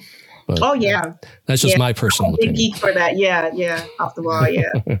Wall. But that's just my personal opinion. Geek for that. Yeah. Off the Wall.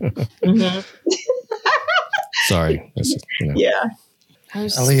 Yeah. Sorry. Yeah.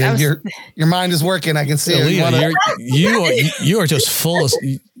 Aaliyah, your mind is working. I can see it. You are just full of.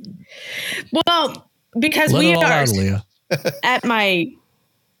 Well, because we are at my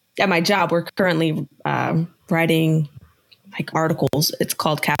job, we're currently writing like articles. It's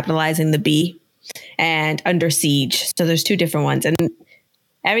called Capitalizing the Bee and Under Siege. So there's two different ones, and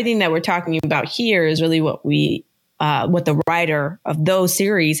everything that we're talking about here is really what the writer of those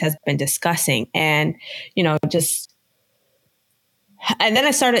series has been discussing, and and then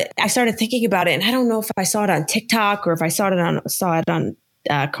I started thinking about it, and I don't know if I saw it on TikTok or if I saw it on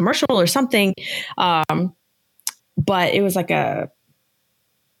commercial or something. But it was like a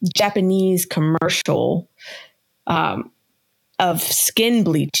Japanese commercial of skin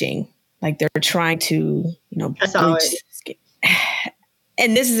bleaching. Like they're trying to, bleach skin.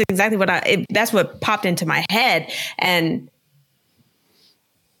 And this is exactly that's what popped into my head. And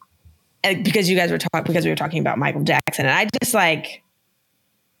because we were talking about Michael Jackson, and I just like,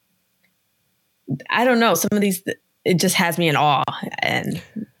 I don't know, some of these, it just has me in awe, and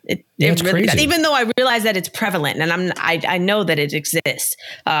it really does, even though I realize that it's prevalent, and I know that it exists.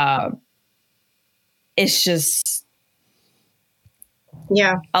 It's just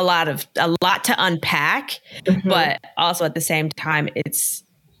a lot to unpack, but also at the same time, it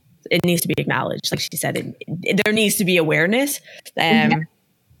needs to be acknowledged. Like she said, there needs to be awareness and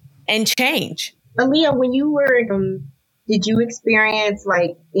change. Aaliyah, when you were, did you experience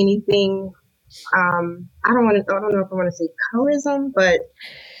like anything? I don't know if I want to say colorism, but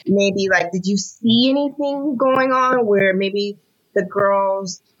maybe like, did you see anything going on where maybe the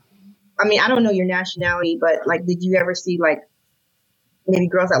girls, I mean, I don't know your nationality, but like, did you ever see like maybe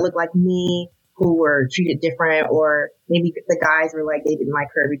girls that look like me who were treated different, or maybe the guys were like, they didn't like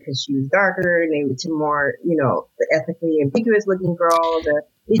her because she was darker and they were to more, the ethnically ambiguous looking girls? Or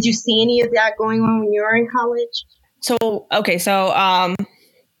did you see any of that going on when you were in college? So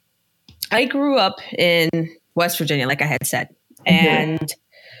I grew up in West Virginia, like I had said, and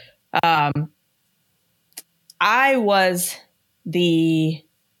I was me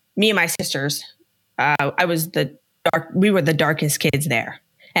and my sisters, we were the darkest kids there.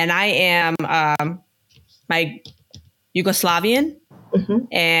 And I am my Yugoslavian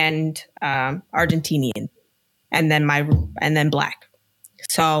and Argentinian, and then Black.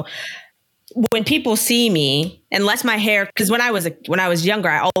 So when people see me, unless my hair, because when I was younger,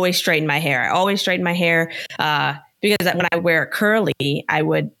 I always straightened my hair. Because when I wear it curly,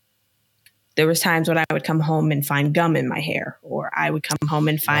 there was times when I would come home and find gum in my hair, or I would come home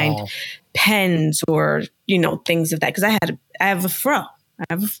and find pens or, things of that. Because I have a fro.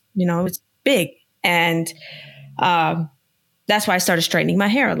 It's big. And that's why I started straightening my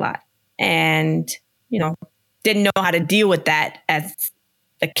hair a lot. And, didn't know how to deal with that as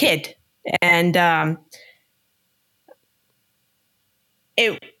a kid. And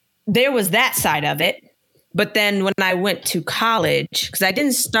there was that side of it. But then when I went to college, because I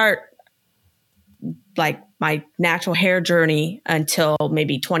didn't start like my natural hair journey until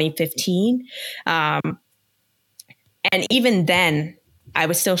maybe 2015. And even then I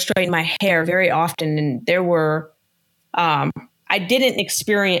would still straighten my hair very often. And there were, I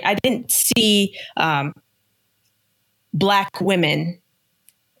didn't see Black women,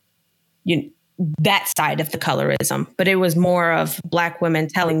 that side of the colorism, but it was more of Black women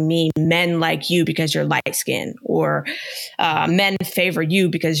telling me men like you because you're light skinned, or men favor you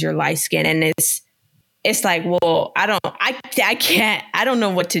because you're light skinned. And it's like, well, I can't, I don't know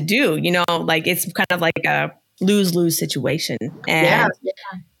what to do, you know, like it's kind of like a lose-lose situation. And,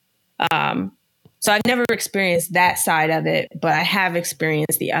 so I've never experienced that side of it, but I have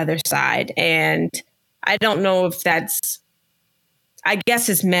experienced the other side. And I don't know if that's, I guess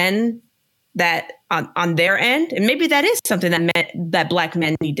it's men that on their end, and maybe that is something that Black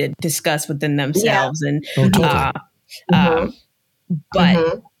men need to discuss within themselves. And,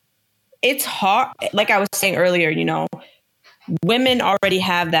 but it's hard. Like I was saying earlier, you know, women already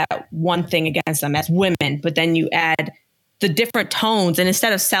have that one thing against them as women, but then you add the different tones, and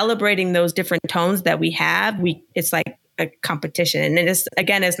instead of celebrating those different tones that we have, it's like a competition. And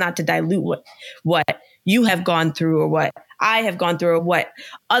it's not to dilute what you have gone through or what I have gone through or what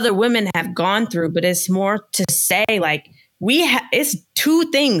other women have gone through, but it's more to say like it's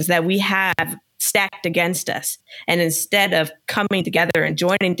two things that we have stacked against us. And instead of coming together and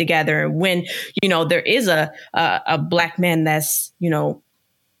joining together, and when, you know, there is a Black man that's, you know,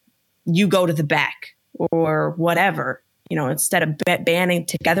 you go to the back or whatever, you know, instead of banding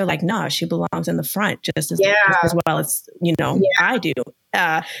together, like, no, she belongs in the front just as well as, you know, I do,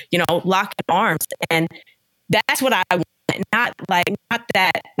 you know, locking arms. And that's what I want. Not the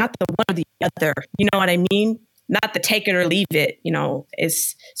one or the other, you know what I mean? Not the take it or leave it, you know,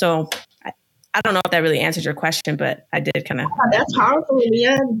 so I don't know if that really answers your question, but I did kind of. That's powerful,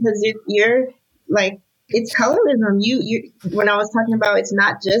 Leah, because you're like, it's colorism. You when I was talking about, it's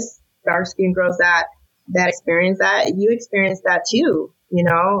not just dark skinned girls that experience that. You experience that too. You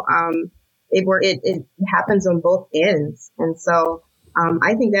know, it happens on both ends, and so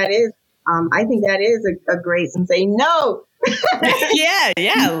I think that is a great sensation. No. yeah.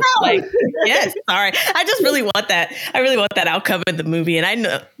 No. Like, yes. Sorry. I just really want that. I really want that outcome in the movie, and I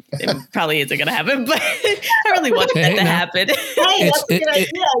know it probably isn't going to happen, but I really want that to happen. It's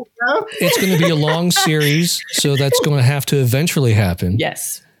going to be a long series, so that's going to have to eventually happen.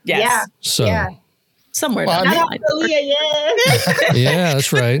 Yes. Yeah. So somewhere. Well, yeah,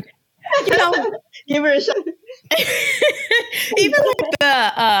 that's right. You know, give her a shot. Even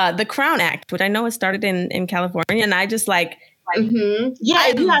like the Crown Act, which I know it started in California, and I just like you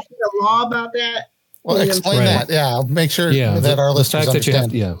have to know law about that. Well, explain that. Yeah, make sure that our listeners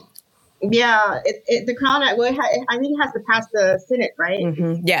understand. The Crown Act. Well, I think it has to pass the Senate, right?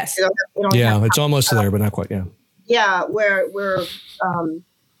 Mm-hmm. Yes. It's almost there, but not quite. Yeah. Yeah, where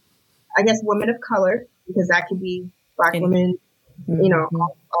I guess women of color, because that could be Black women, you know,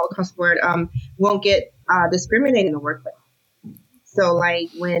 all across the board, won't get discriminated in the workplace. So, like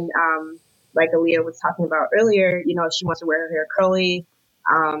when, like Aaliyah was talking about earlier, you know, if she wants to wear her hair curly,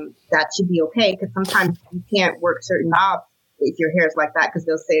 that should be okay, because sometimes you can't work certain jobs if your hair is like that, because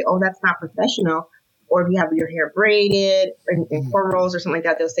they'll say, oh, that's not professional. Or if you have your hair braided or in cornrows or something like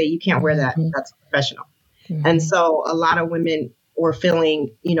that, they'll say you can't wear that. That's professional. And so a lot of women were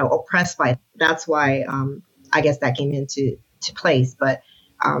feeling, you know, oppressed by it. That's why I guess that came into place. But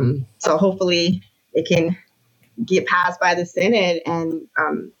so hopefully it can get passed by the Senate, and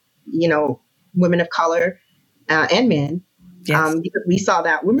you know, women of color and men. Yes. Because we saw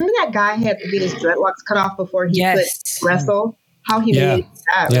that. Remember that guy had to get his dreadlocks cut off before he could wrestle? How humiliating is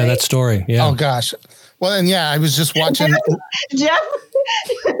that, right? Yeah, that story. Yeah. Oh, gosh. Well, and I was just watching. Jeff?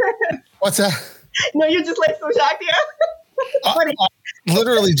 What's that? No, you're just like so shocked here. I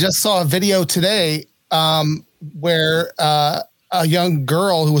literally just saw a video today where a young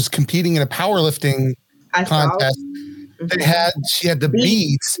girl who was competing in a powerlifting contest, she had the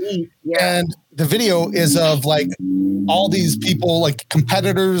beads, and the video is of like all these people, like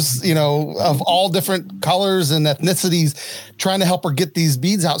competitors, you know, of all different colors and ethnicities, trying to help her get these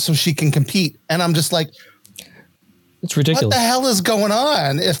beads out so she can compete. And I'm just like, it's ridiculous. What the hell is going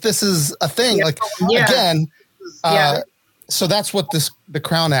on? If this is a thing, again, so that's what the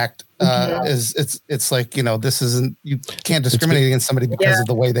Crown Act is. It's like, you know, this isn't, you can't discriminate against somebody because of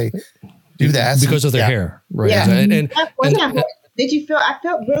the way they do that. Because of their hair. Right. Yeah. And did you feel, I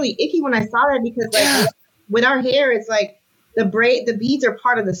felt really icky when I saw that, because like with our hair, it's like the beads are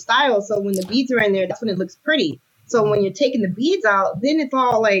part of the style. So when the beads are in there, that's when it looks pretty. So when you're taking the beads out, then it's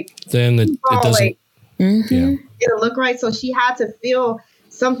all like, then it doesn't, like, it'll look right. So she had to feel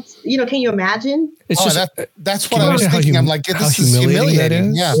some, you know, can you imagine? It's that's what I was thinking. I'm like, this is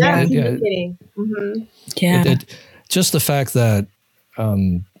humiliating. Just the fact that,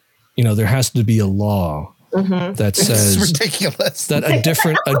 you know, there has to be a law that says it's ridiculous that a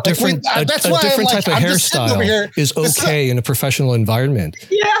different type of hairstyle is okay in a professional environment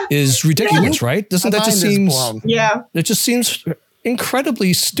is ridiculous, right? Doesn't that just seem? Yeah, it just seems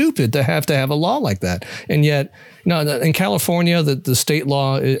incredibly stupid to have a law like that. And yet, in California, the state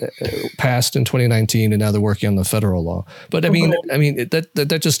law passed in 2019, and now they're working on the federal law. But I mean,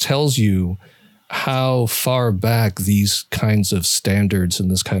 that just tells you how far back these kinds of standards and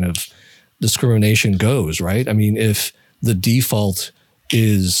this kind of discrimination goes, right? I mean, if the default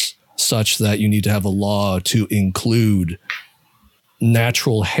is such that you need to have a law to include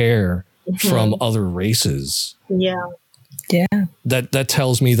natural hair from other races. Yeah. That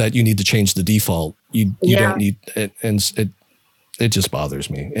tells me that you need to change the default. You don't need it, and it just bothers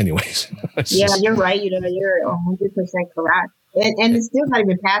me. Anyways. You're right. You're 100% correct. And it's still not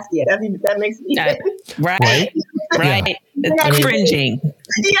even passed yet. That makes me right. It's cringing.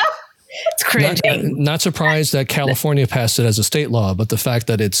 Yeah. It's cringing. Not surprised that California passed it as a state law, but the fact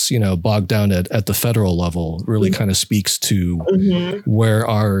that it's bogged down at the federal level really kind of speaks to where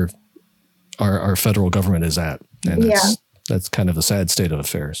our federal government is at, and that's kind of a sad state of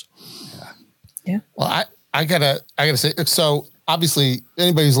affairs. Yeah. Well, I gotta say, so obviously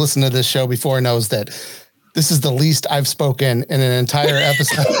anybody who's listened to this show before knows that this is the least I've spoken in an entire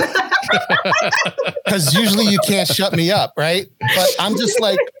episode. Because usually you can't shut me up, right? But I'm just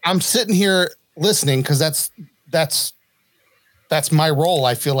like, I'm sitting here listening because that's my role.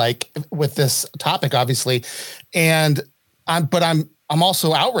 I feel like with this topic, obviously, and I'm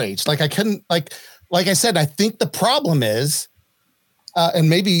also outraged. Like I couldn't like I said, I think the problem is, and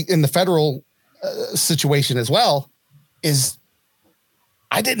maybe in the federal situation as well, is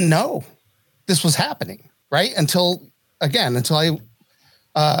I didn't know this was happening, right? Until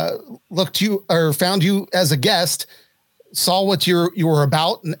I looked you or found you as a guest, saw what you were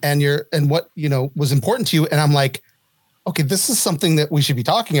about and what was important to you, and I'm like, okay, this is something that we should be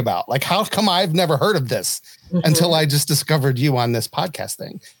talking about. Like, how come I've never heard of this until I just discovered you on this podcast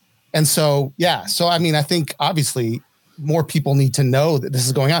thing? And so I mean, I think obviously more people need to know that this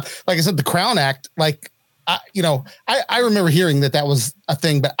is going on. Like I said, the Crown Act, like I remember hearing that was a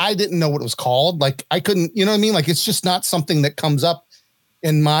thing, but I didn't know what it was called. Like I couldn't, you know what I mean? Like it's just not something that comes up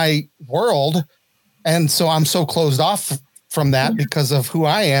in my world. And so I'm so closed off from that because of who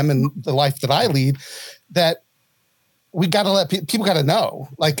I am and the life that I lead, that we got to let people got to know,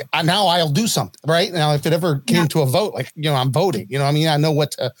 like now I'll do something right now. If it ever came to a vote, like, I'm voting, I mean, I know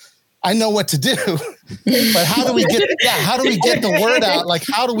what to do, but how do we get the word out? Like,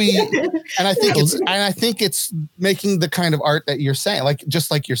 how do we, and I think it's making the kind of art that you're saying, like,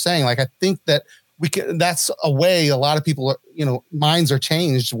 just like you're saying, like, I think that that's a way a lot of people are, minds are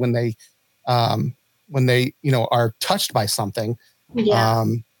changed when they are touched by something. Yeah.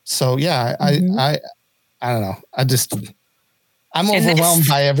 I don't know. I'm overwhelmed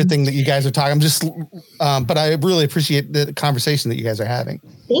by everything that you guys are talking. But I really appreciate the conversation that you guys are having.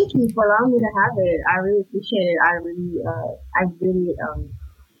 Thank you for allowing me to have it. I really appreciate it.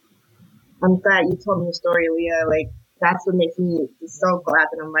 I'm glad you told me the story, Leah. Like, that's what makes me so glad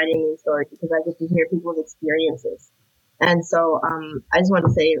that I'm writing these stories, because I get to hear people's experiences. And so, I just wanted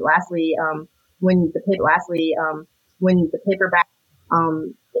to say, lastly, when the paperback,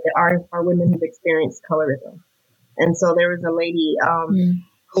 are women who've experienced colorism. And so there was a lady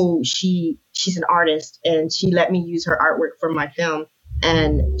who she's an artist, and she let me use her artwork for my film,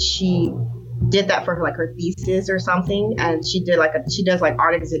 and she did that for her thesis or something. And she does art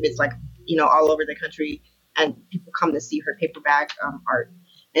exhibits all over the country, and people come to see her paperback art.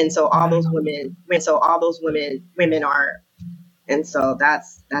 And so all those women are, and so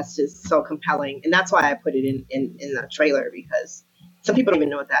that's just so compelling. And that's why I put it in the trailer, because some people don't even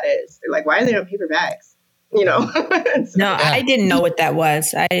know what that is. They're like, why are they on paperbacks? So, no, I didn't know what that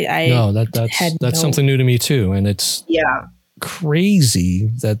was. That's something new to me too. And it's crazy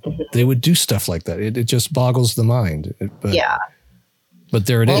that they would do stuff like that. It just boggles the mind. But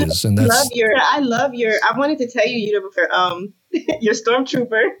there it is. And that's, I wanted to tell you, before, your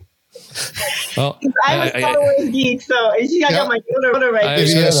Stormtrooper. Well, I'm a Star Wars geek, so I got my Yoda right there. I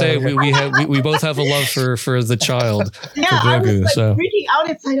was going to say we both have a love for the child. Yeah, for Grogu, I was so freaking out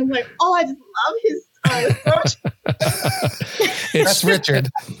inside. I'm like, I just love his. That's Richard.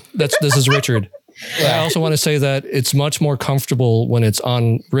 This is Richard. Yeah. I also want to say that it's much more comfortable when it's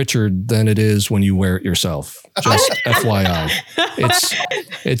on Richard than it is when you wear it yourself. Just FYI,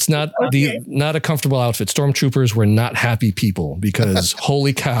 it's not not a comfortable outfit. Stormtroopers were not happy people, because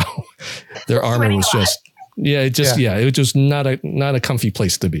holy cow, their armor was just it was just not a comfy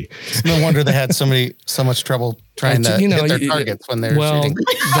place to be. No wonder they had so much trouble trying to hit their targets when they're shooting.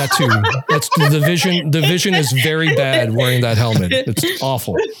 That too. That's the vision. The vision is very bad wearing that helmet. It's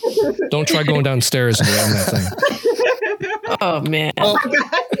awful. Don't try going downstairs and wearing that thing. Oh man. Well,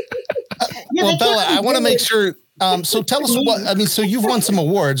 Bella, I want to make sure So tell us so you've won some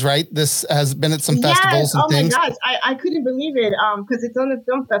awards, right? This has been at some festivals and things. Oh my gosh. I couldn't believe it. Cause it's on the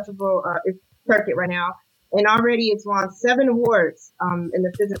film festival, circuit right now. And already it's won 7 awards, in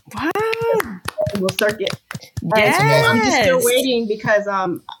the physical circuit. Yes. And I'm just still waiting because,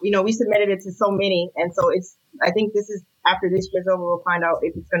 we submitted it to so many. And so I think this is after this year's over, we'll find out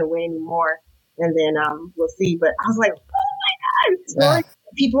if it's going to win any more. And then, we'll see. But I was like, oh my God.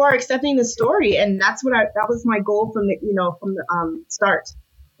 People are accepting the story, and that was my goal from the start.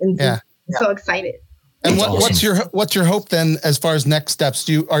 And so excited. And what's your hope then as far as next steps?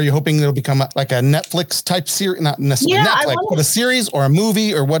 Are you hoping it'll become like a Netflix type series, not necessarily Netflix, but a series or a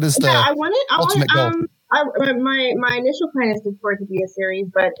movie, or what is the ultimate goal? My initial plan is for it to be a series,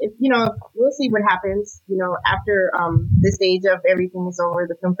 but we'll see what happens. After the stage of everything is over,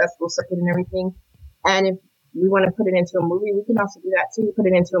 the film festival circuit and everything, and if we want to put it into a movie, we can also do that too.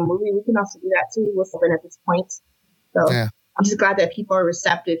 We're still at this point. So I'm just glad that people are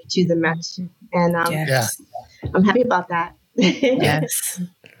receptive to the message. And I'm happy about that. Yes.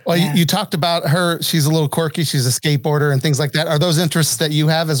 Well, you talked about her. She's a little quirky. She's a skateboarder and things like that. Are those interests that you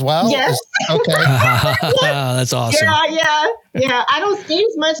have as well? Yes. Okay. That's awesome. Yeah. I don't skate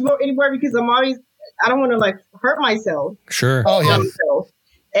as much anymore because I don't want to hurt myself. Sure. Oh, yeah.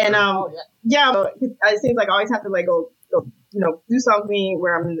 And it seems like I always have to go do something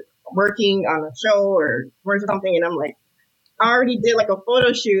where I'm working on a show or something, and I'm like, I already did a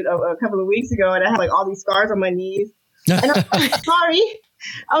photo shoot a couple of weeks ago, and I had all these scars on my knees, and I'm sorry.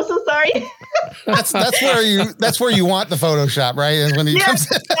 I'm so sorry. That's where you want the Photoshop, right? And when he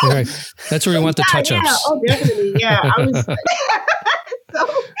comes in. Right. That's where you want the touch-ups. Yeah. Oh, definitely. Yeah. I was.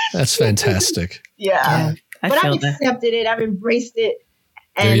 That's fantastic. Yeah. But I've accepted it. I've embraced it.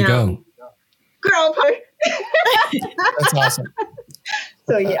 And, there you go. Girl power. That's awesome.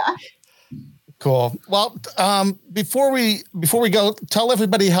 So yeah. Cool. Well, before we go, tell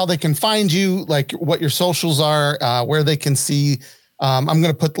everybody how they can find you, what your socials are, where they can see. I'm going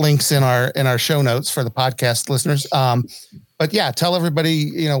to put links in our show notes for the podcast listeners. But yeah, tell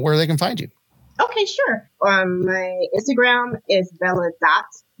everybody, where they can find you. Okay, sure. My Instagram is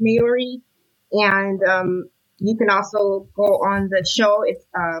Bella.Maori, and you can also go on the show. It's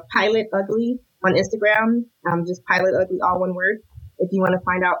Pilot Ugly on Instagram. Just Pilot Ugly, all one word. If you want to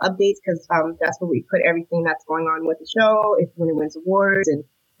find out updates, because that's where we put everything that's going on with the show, when it wins awards and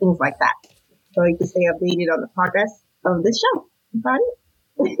things like that. So you can stay updated on the progress of the show. About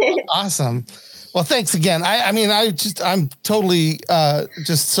it. Awesome. Well, thanks again. I'm totally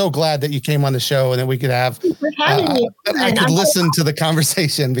just so glad that you came on the show and that we could have. I could listen to the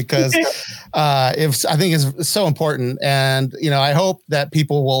conversation because I think it's so important, and I hope that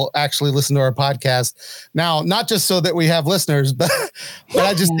people will actually listen to our podcast now, not just so that we have listeners, but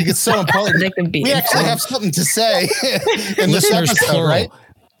I just think it's so important. We actually have something to say in this episode, plural, right?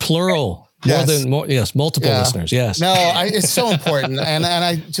 Plural. Multiple listeners. Yes. No, it's so important. And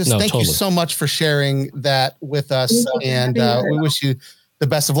I just thank you so much for sharing that with us. And we wish you the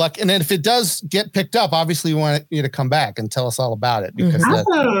best of luck. And then if it does get picked up, obviously we want you to come back and tell us all about it because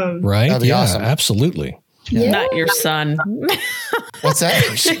awesome. Right. Yeah, awesome. Absolutely. Yeah. Not your son. What's that?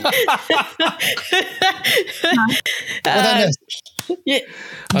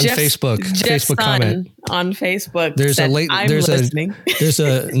 On Facebook comment on Facebook. There's a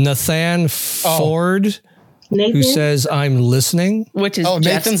Nathan Ford who says I'm listening, which is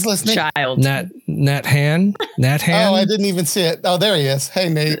Nathan's listening. Child. Nat Han. Oh, I didn't even see it. Oh, there he is. Hey,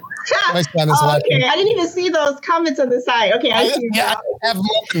 Nate. My son is watching. Okay, I didn't even see those comments on the side. Okay, I see. Yeah, I have them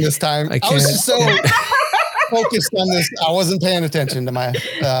open this time. I was just so focused on this. I wasn't paying attention to my.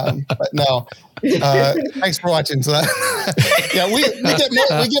 But no. Thanks for watching. So we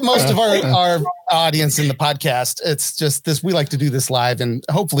get most of our audience in the podcast. It's just this. We like to do this live, and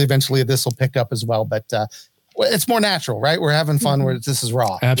hopefully, eventually, this will pick up as well. But it's more natural, right? We're having fun where this is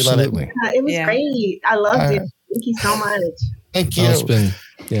raw. Absolutely, it was great. I loved it. Thank you so much. Thank you.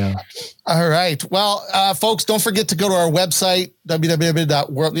 All right. Well, folks, don't forget to go to our website,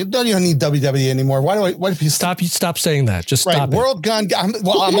 www.world. You don't even need www anymore. Why do you stop saying that? Just stop. World Gun. I'm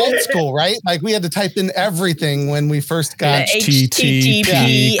old school, right? We had to type in everything when we first got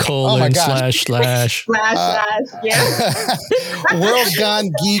HTTP :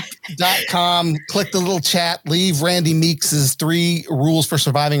 worldgonegeek.com. Click the little chat, leave Randy Meeks's 3 rules for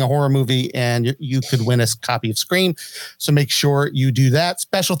surviving a horror movie, and you could win a copy of Scream. So make sure you do that.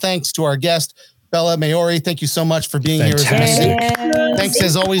 Special thanks to our guest, Bella Maori. Thank you so much for being here. Thanks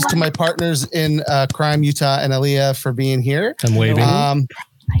as always to my partners in crime, Utah and Aaliyah, for being here. I'm waving.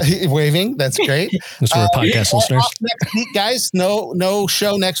 Waving. That's great. That's for our podcast listeners. Next week, guys. No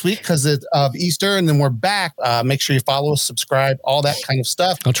show next week because of Easter, and then we're back. Make sure you follow us, subscribe, all that kind of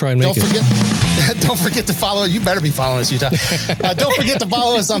stuff. I'll try and make Don't forget to follow. You better be following us, Utah. Don't forget to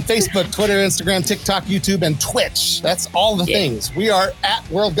follow us on Facebook, Twitter, Instagram, TikTok, YouTube, and Twitch. That's all the things. We are at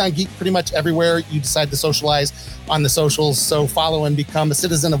World Gone Geek pretty much everywhere you decide to socialize on the socials. So follow and become a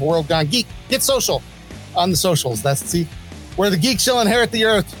citizen of World Gone Geek. Get social on the socials. That's where the geeks shall inherit the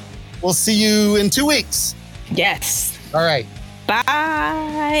earth. We'll see you in 2 weeks. Yes. All right.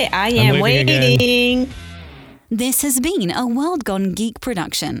 Bye. I am waiting. This has been a World Gone Geek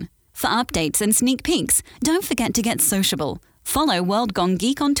production. For updates and sneak peeks, don't forget to get sociable. Follow World Gone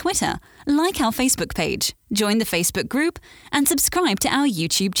Geek on Twitter, like our Facebook page, join the Facebook group, and subscribe to our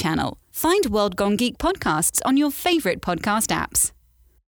YouTube channel. Find World Gone Geek podcasts on your favorite podcast apps.